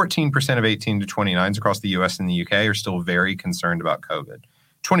 So 14% of 18 to 29s across the US and the UK are still very concerned about COVID.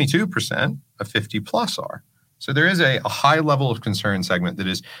 22% of 50 plus are. So there is a high level of concern segment that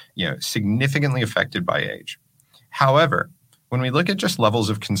is, significantly affected by age. However, when we look at just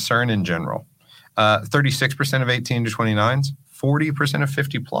levels of concern in general, 36% of 18 to 29s, 40% of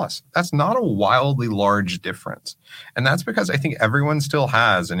 50 plus. That's not a wildly large difference. And that's because I think everyone still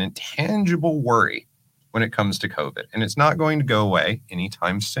has an intangible worry when it comes to COVID, and it's not going to go away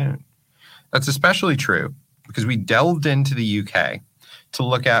anytime soon. That's especially true because we delved into the UK to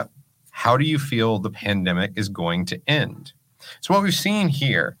look at how do you feel the pandemic is going to end. So what we've seen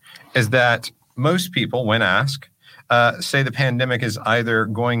here is that most people, when asked, say the pandemic is either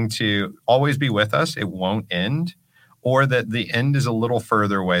going to always be with us, it won't end, or that the end is a little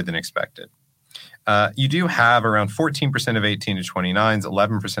further away than expected. You do have around 14% of 18 to 29s,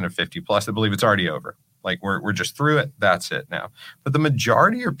 11% of 50 plus that believe it's already over. Like we're just through it, that's it now. But the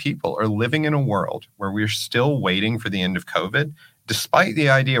majority of people are living in a world where we're still waiting for the end of COVID, despite the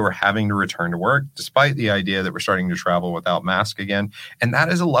idea we're having to return to work, despite the idea that we're starting to travel without mask again. And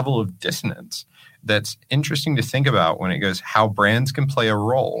that is a level of dissonance that's interesting to think about when it goes how brands can play a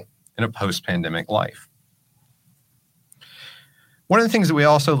role in a post-pandemic life. One of the things that we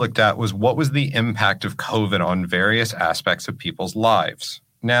also looked at was what was the impact of COVID on various aspects of people's lives.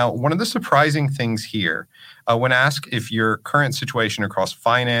 Now, one of the surprising things here, when asked if your current situation across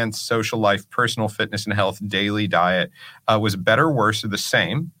finance, social life, personal fitness and health, daily diet was better, worse, or the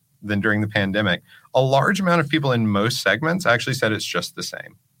same than during the pandemic, a large amount of people in most segments actually said it's just the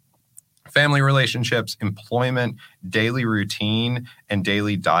same. Family relationships, employment, daily routine, and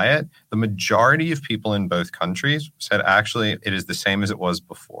daily diet, the majority of people in both countries said actually it is the same as it was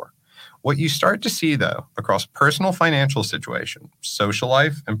before. What you start to see, though, across personal financial situation, social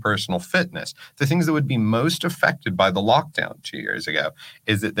life, and personal fitness, the things that would be most affected by the lockdown 2 years ago,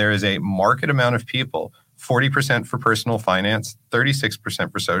 is that there is a market amount of people, 40% for personal finance,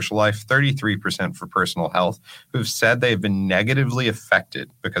 36% for social life, 33% for personal health, who have said they've been negatively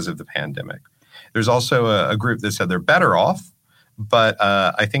affected because of the pandemic. There's also a group that said they're better off, but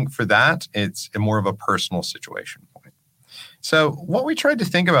I think for that, it's more of a personal situation. So what we tried to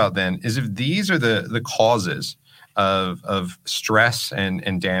think about then is if these are the causes of stress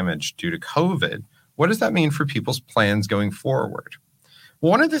and damage due to COVID, what does that mean for people's plans going forward?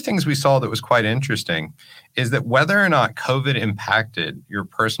 One of the things we saw that was quite interesting is that whether or not COVID impacted your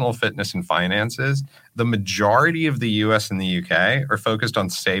personal fitness and finances, the majority of the US and the UK are focused on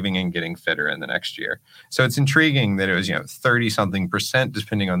saving and getting fitter in the next year. So it's intriguing that it was 30-something%,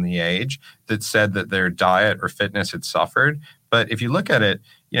 depending on the age, that said that their diet or fitness had suffered. But if you look at it,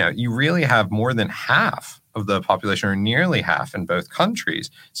 you really have more than half of the population, or nearly half in both countries,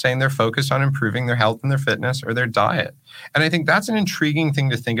 saying they're focused on improving their health and their fitness or their diet. And I think that's an intriguing thing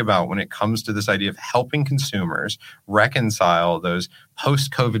to think about when it comes to this idea of helping consumers reconcile those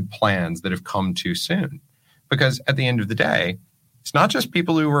post-COVID plans that have come too soon. Because at the end of the day, It's not just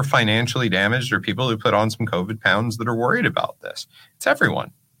people who were financially damaged or people who put on some COVID pounds that are worried about this. It's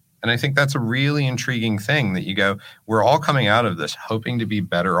everyone. And I think that's a really intriguing thing that you go, we're all coming out of this hoping to be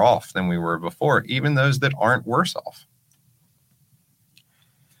better off than we were before, even those that aren't worse off.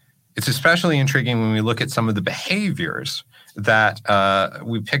 It's especially intriguing when we look at some of the behaviors that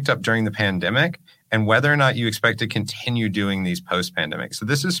we picked up during the pandemic and whether or not you expect to continue doing these post-pandemic. So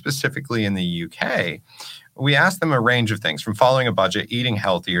this is specifically in the UK. We asked them a range of things from following a budget, eating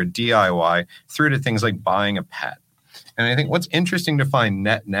healthier, DIY, through to things like buying a pet. And I think what's interesting to find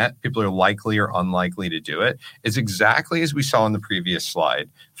net, people are likely or unlikely to do it, is exactly as we saw in the previous slide.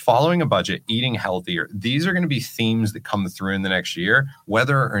 Following a budget, eating healthier, these are going to be themes that come through in the next year,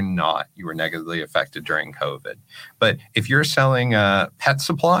 whether or not you were negatively affected during COVID. But if you're selling pet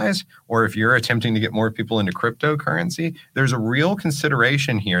supplies, or if you're attempting to get more people into cryptocurrency, there's a real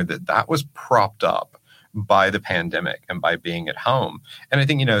consideration here that was propped up by the pandemic and by being at home. And I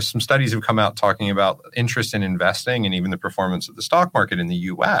think, some studies have come out talking about interest in investing and even the performance of the stock market in the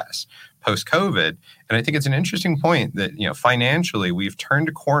US post-COVID. And I think it's an interesting point that, financially, we've turned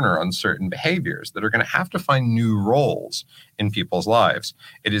a corner on certain behaviors that are going to have to find new roles in people's lives.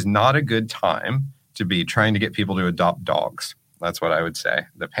 It is not a good time to be trying to get people to adopt dogs. That's what I would say.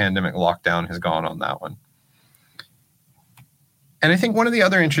 The pandemic lockdown has gone on that one. And I think one of the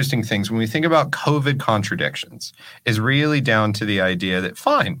other interesting things when we think about COVID contradictions is really down to the idea that,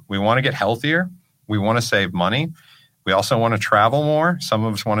 fine, we want to get healthier. We want to save money. We also want to travel more. Some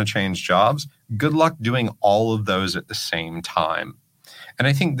of us want to change jobs. Good luck doing all of those at the same time. And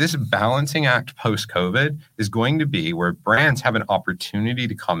I think this balancing act post-COVID is going to be where brands have an opportunity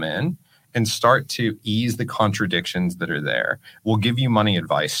to come in and start to ease the contradictions that are there. We'll give you money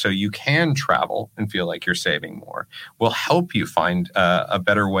advice so you can travel and feel like you're saving more. We'll help you find a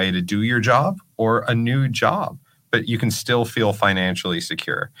better way to do your job or a new job, but you can still feel financially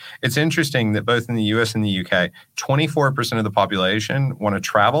secure. It's interesting that both in the US and the UK, 24% of the population want to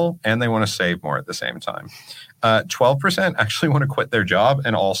travel and they want to save more at the same time. 12% actually want to quit their job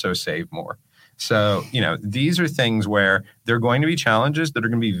and also save more. So, these are things where there are going to be challenges that are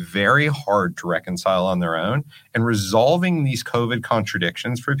going to be very hard to reconcile on their own. And resolving these COVID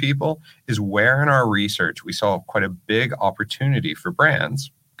contradictions for people is where in our research we saw quite a big opportunity for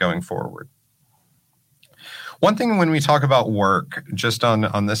brands going forward. One thing when we talk about work, just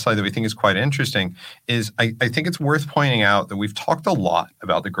on this slide that we think is quite interesting, is I think it's worth pointing out that we've talked a lot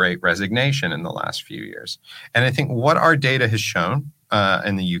about the Great Resignation in the last few years. And I think what our data has shown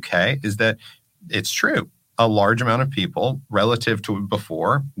in the UK is that it's true. A large amount of people relative to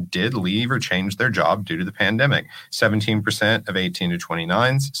before did leave or change their job due to the pandemic. 17% of 18 to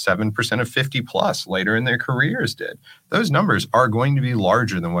 29s, 7% of 50 plus later in their careers did. Those numbers are going to be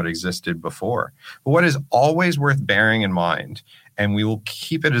larger than what existed before. But what is always worth bearing in mind, and we will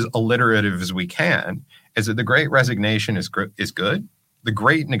keep it as alliterative as we can, is that the Great Resignation is good. The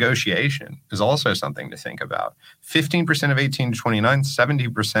Great Negotiation is also something to think about. 15% of 18 to 29,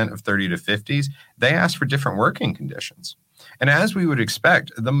 70% of 30 to 50s, they asked for different working conditions. And as we would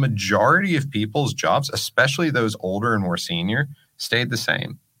expect, the majority of people's jobs, especially those older and more senior, stayed the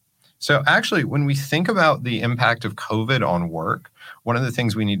same. So actually, when we think about the impact of COVID on work, one of the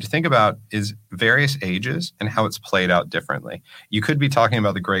things we need to think about is various ages and how it's played out differently. You could be talking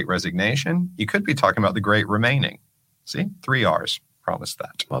about the Great Resignation. You could be talking about the Great Remaining. See, 3 R's. Promise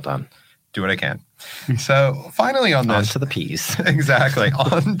that. Well done. Do what I can. So finally on this. On to the P's. Exactly.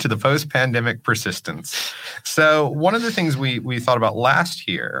 On to the post-pandemic persistence. So one of the things we thought about last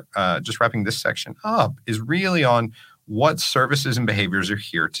year, just wrapping this section up, is really on what services and behaviors are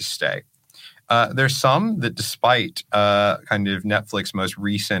here to stay. There's some that despite kind of Netflix's most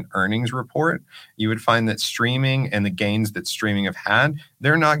recent earnings report, you would find that streaming and the gains that streaming have had,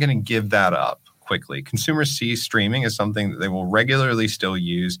 they're not going to give that up quickly. Consumers see streaming as something that they will regularly still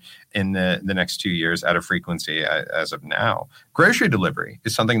use in the next 2 years at a frequency as of now. Grocery delivery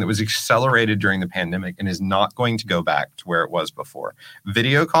is something that was accelerated during the pandemic and is not going to go back to where it was before.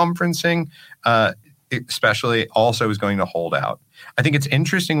 Video conferencing, especially, also is going to hold out. I think it's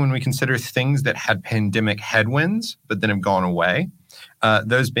interesting when we consider things that had pandemic headwinds, but then have gone away.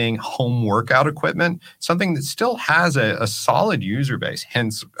 Those being home workout equipment, something that still has a solid user base,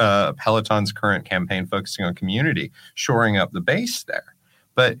 hence Peloton's current campaign focusing on community, shoring up the base there.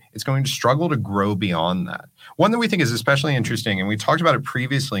 But it's going to struggle to grow beyond that. One that we think is especially interesting, and we talked about it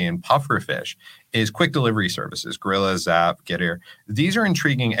previously in pufferfish, is quick delivery services, Gorilla, Zap, Getir. These are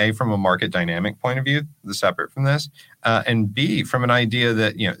intriguing, A, from a market dynamic point of view, separate from this, and B, from an idea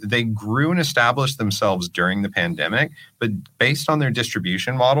that they grew and established themselves during the pandemic, but based on their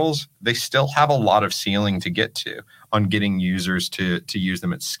distribution models, they still have a lot of ceiling to get to on getting users to use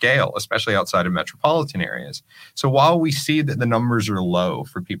them at scale, especially outside of metropolitan areas. So while we see that the numbers are low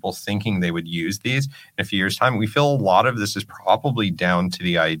for people thinking they would use these in a few years' time, we feel a lot of this is probably down to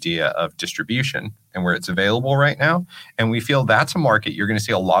the idea of distribution and where it's available right now. And we feel that's a market you're going to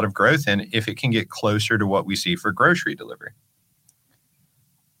see a lot of growth in if it can get closer to what we see for grocery delivery.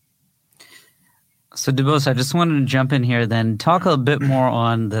 So Dubose, I just wanted to jump in here, then talk a bit more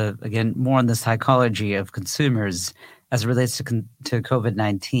on the psychology of consumers as it relates to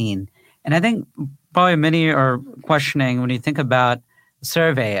COVID-19. And I think probably many are questioning when you think about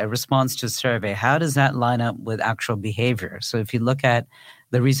a response to a survey, how does that line up with actual behavior? So if you look at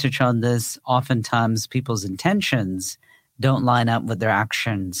the research on this, oftentimes people's intentions don't line up with their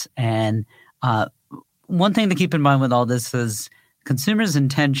actions. And one thing to keep in mind with all this is consumers'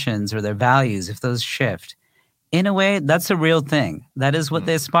 intentions or their values, if those shift, in a way, that's a real thing. That is what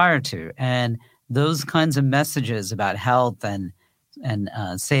they aspire to. And those kinds of messages about health and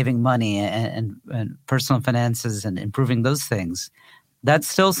saving money and personal finances and improving those things, that's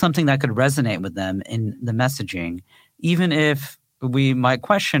still something that could resonate with them in the messaging, even if we might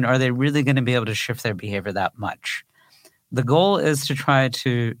question, are they really going to be able to shift their behavior that much? The goal is to try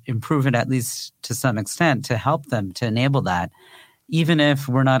to improve it, at least to some extent, to help them, to enable that, even if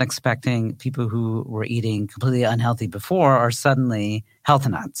we're not expecting people who were eating completely unhealthy before are suddenly health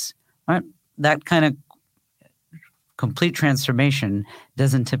nuts. Right? That kind of complete transformation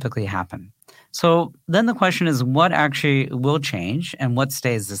doesn't typically happen. So then the question is, what actually will change and what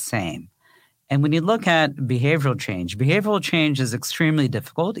stays the same? And when you look at behavioral change is extremely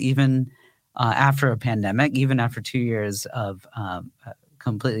difficult, even after a pandemic, even after 2 years of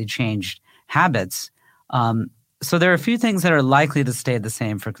completely changed habits. So there are a few things that are likely to stay the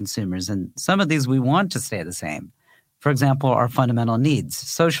same for consumers, and some of these we want to stay the same. For example, our fundamental needs,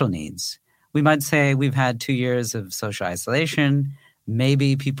 social needs. We might say we've had 2 years of social isolation.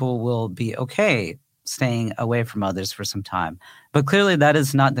 Maybe people will be okay staying away from others for some time. But clearly that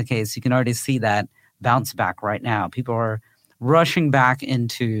is not the case. You can already see that bounce back right now. People are rushing back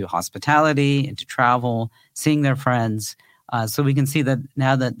into hospitality, into travel, seeing their friends. So we can see that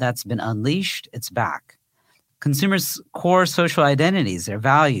now that that's been unleashed, it's back. Consumers' core social identities, their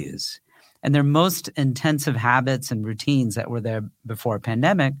values, and their most intensive habits and routines that were there before a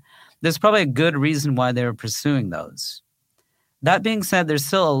pandemic, there's probably a good reason why they were pursuing those. That being said, there's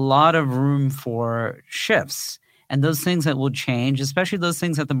still a lot of room for shifts and those things that will change, especially those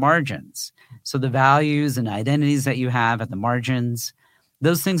things at the margins. So the values and identities that you have at the margins,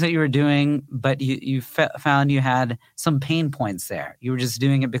 those things that you were doing, but you found you had some pain points there. You were just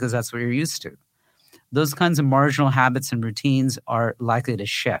doing it because that's what you're used to. Those kinds of marginal habits and routines are likely to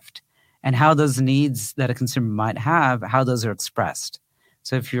shift. And how those needs that a consumer might have, how those are expressed.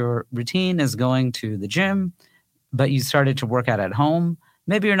 So if your routine is going to the gym, but you started to work out at home,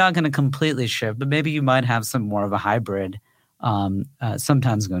 maybe you're not going to completely shift, but maybe you might have some more of a hybrid,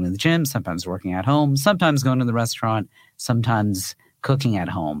 sometimes going to the gym, sometimes working at home, sometimes going to the restaurant, sometimes cooking at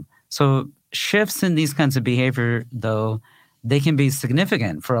home. So shifts in these kinds of behavior, though, they can be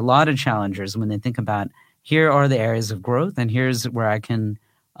significant for a lot of challengers when they think about, here are the areas of growth and here's where I can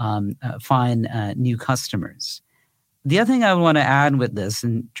find new customers. The other thing I want to add with this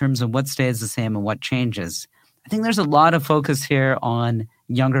in terms of what stays the same and what changes, I think there's a lot of focus here on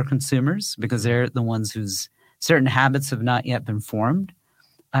younger consumers because they're the ones whose certain habits have not yet been formed.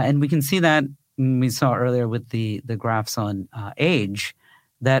 And we can see that we saw earlier with the graphs on age,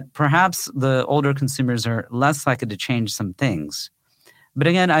 that perhaps the older consumers are less likely to change some things. But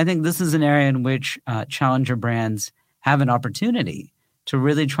again, I think this is an area in which challenger brands have an opportunity to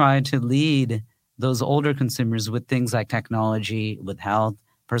really try to lead those older consumers with things like technology, with health,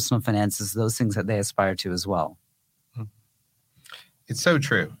 personal finances, those things that they aspire to as well. It's so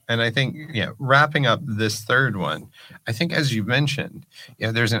true. And I think, wrapping up this third one, I think as you mentioned,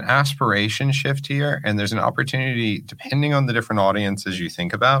 there's an aspiration shift here and there's an opportunity, depending on the different audiences you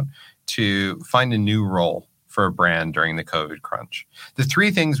think about, to find a new role for a brand during the COVID crunch. The three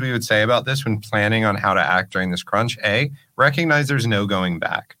things we would say about this when planning on how to act during this crunch: A, recognize there's no going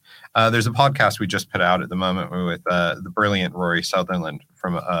back. There's a podcast we just put out at the moment with the brilliant Rory Sutherland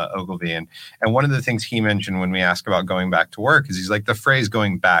Ogilvy. And one of the things he mentioned when we ask about going back to work is he's like, the phrase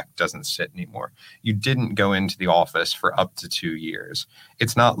going back doesn't sit anymore. You didn't go into the office for up to 2 years.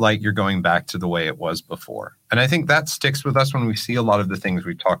 It's not like you're going back to the way it was before. And I think that sticks with us when we see a lot of the things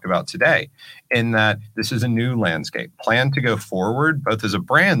we've talked about today, in that this is a new landscape. Plan to go forward, both as a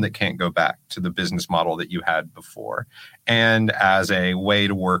brand that can't go back to the business model that you had before, and as a way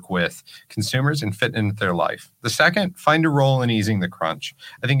to work with consumers and fit into their life. The second, find a role in easing the crunch.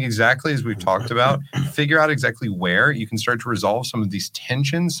 I think exactly as we've talked about, figure out exactly where you can start to resolve some of these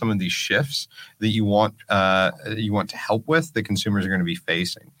tensions, some of these shifts that you want to help with that consumers are going to be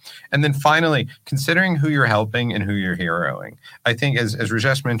facing. And then finally, considering who you're helping and who you're heroing. I think as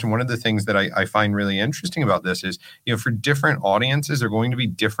Rajesh mentioned, one of the things that I find really interesting about this is, for different audiences, there are going to be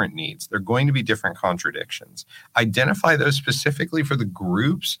different needs. There are going to be different contradictions. Identify those specifically for the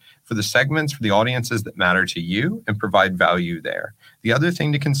groups, for the segments, for the audiences that matter to you, and provide value there. The other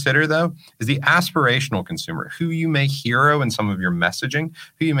thing to consider, though, is the aspirational consumer, who you may hero in some of your messaging,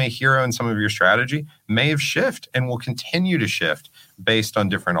 who you may hero in some of your strategy, may have shifted and will continue to shift based on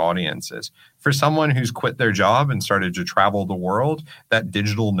different audiences. For someone who's quit their job and started to travel the world, that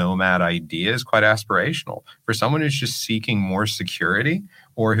digital nomad idea is quite aspirational. For someone who's just seeking more security,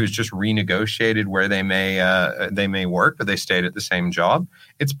 or who's just renegotiated where they may work, but they stayed at the same job,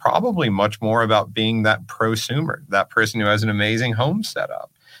 it's probably much more about being that prosumer, that person who has an amazing home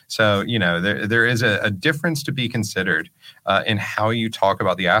setup. So, there is a difference to be considered in how you talk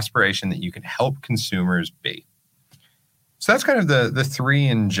about the aspiration that you can help consumers be. So that's kind of the three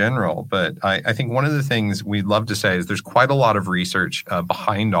in general. But I think one of the things we'd love to say is there's quite a lot of research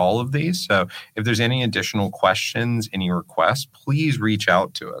behind all of these. So if there's any additional questions, any requests, please reach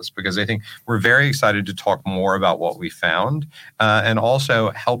out to us, because I think we're very excited to talk more about what we found and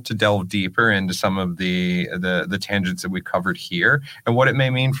also help to delve deeper into some of the tangents that we covered here and what it may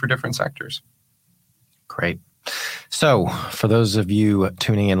mean for different sectors. Great. So for those of you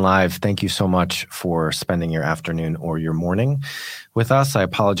tuning in live, thank you so much for spending your afternoon or your morning with us. I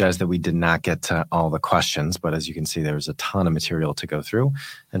apologize that we did not get to all the questions, but as you can see, there's a ton of material to go through.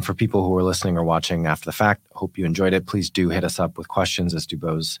 And for people who are listening or watching after the fact, hope you enjoyed it. Please do hit us up with questions. As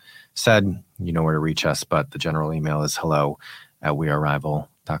Dubose said, you know where to reach us, but the general email is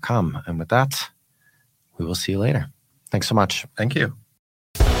hello@wearerival.com. And with that, we will see you later. Thanks so much. Thank you.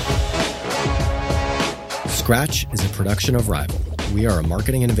 Scratch is a production of Rival. We are a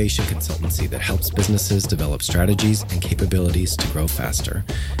marketing innovation consultancy that helps businesses develop strategies and capabilities to grow faster.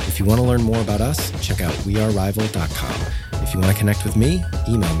 If you want to learn more about us, check out wearerival.com. If you want to connect with me,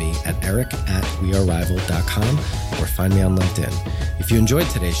 email me at eric@wearerival.com or find me on LinkedIn. If you enjoyed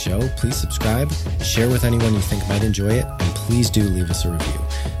today's show, please subscribe, share with anyone you think might enjoy it, and please do leave us a review.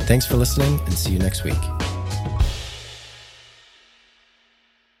 Thanks for listening, and see you next week.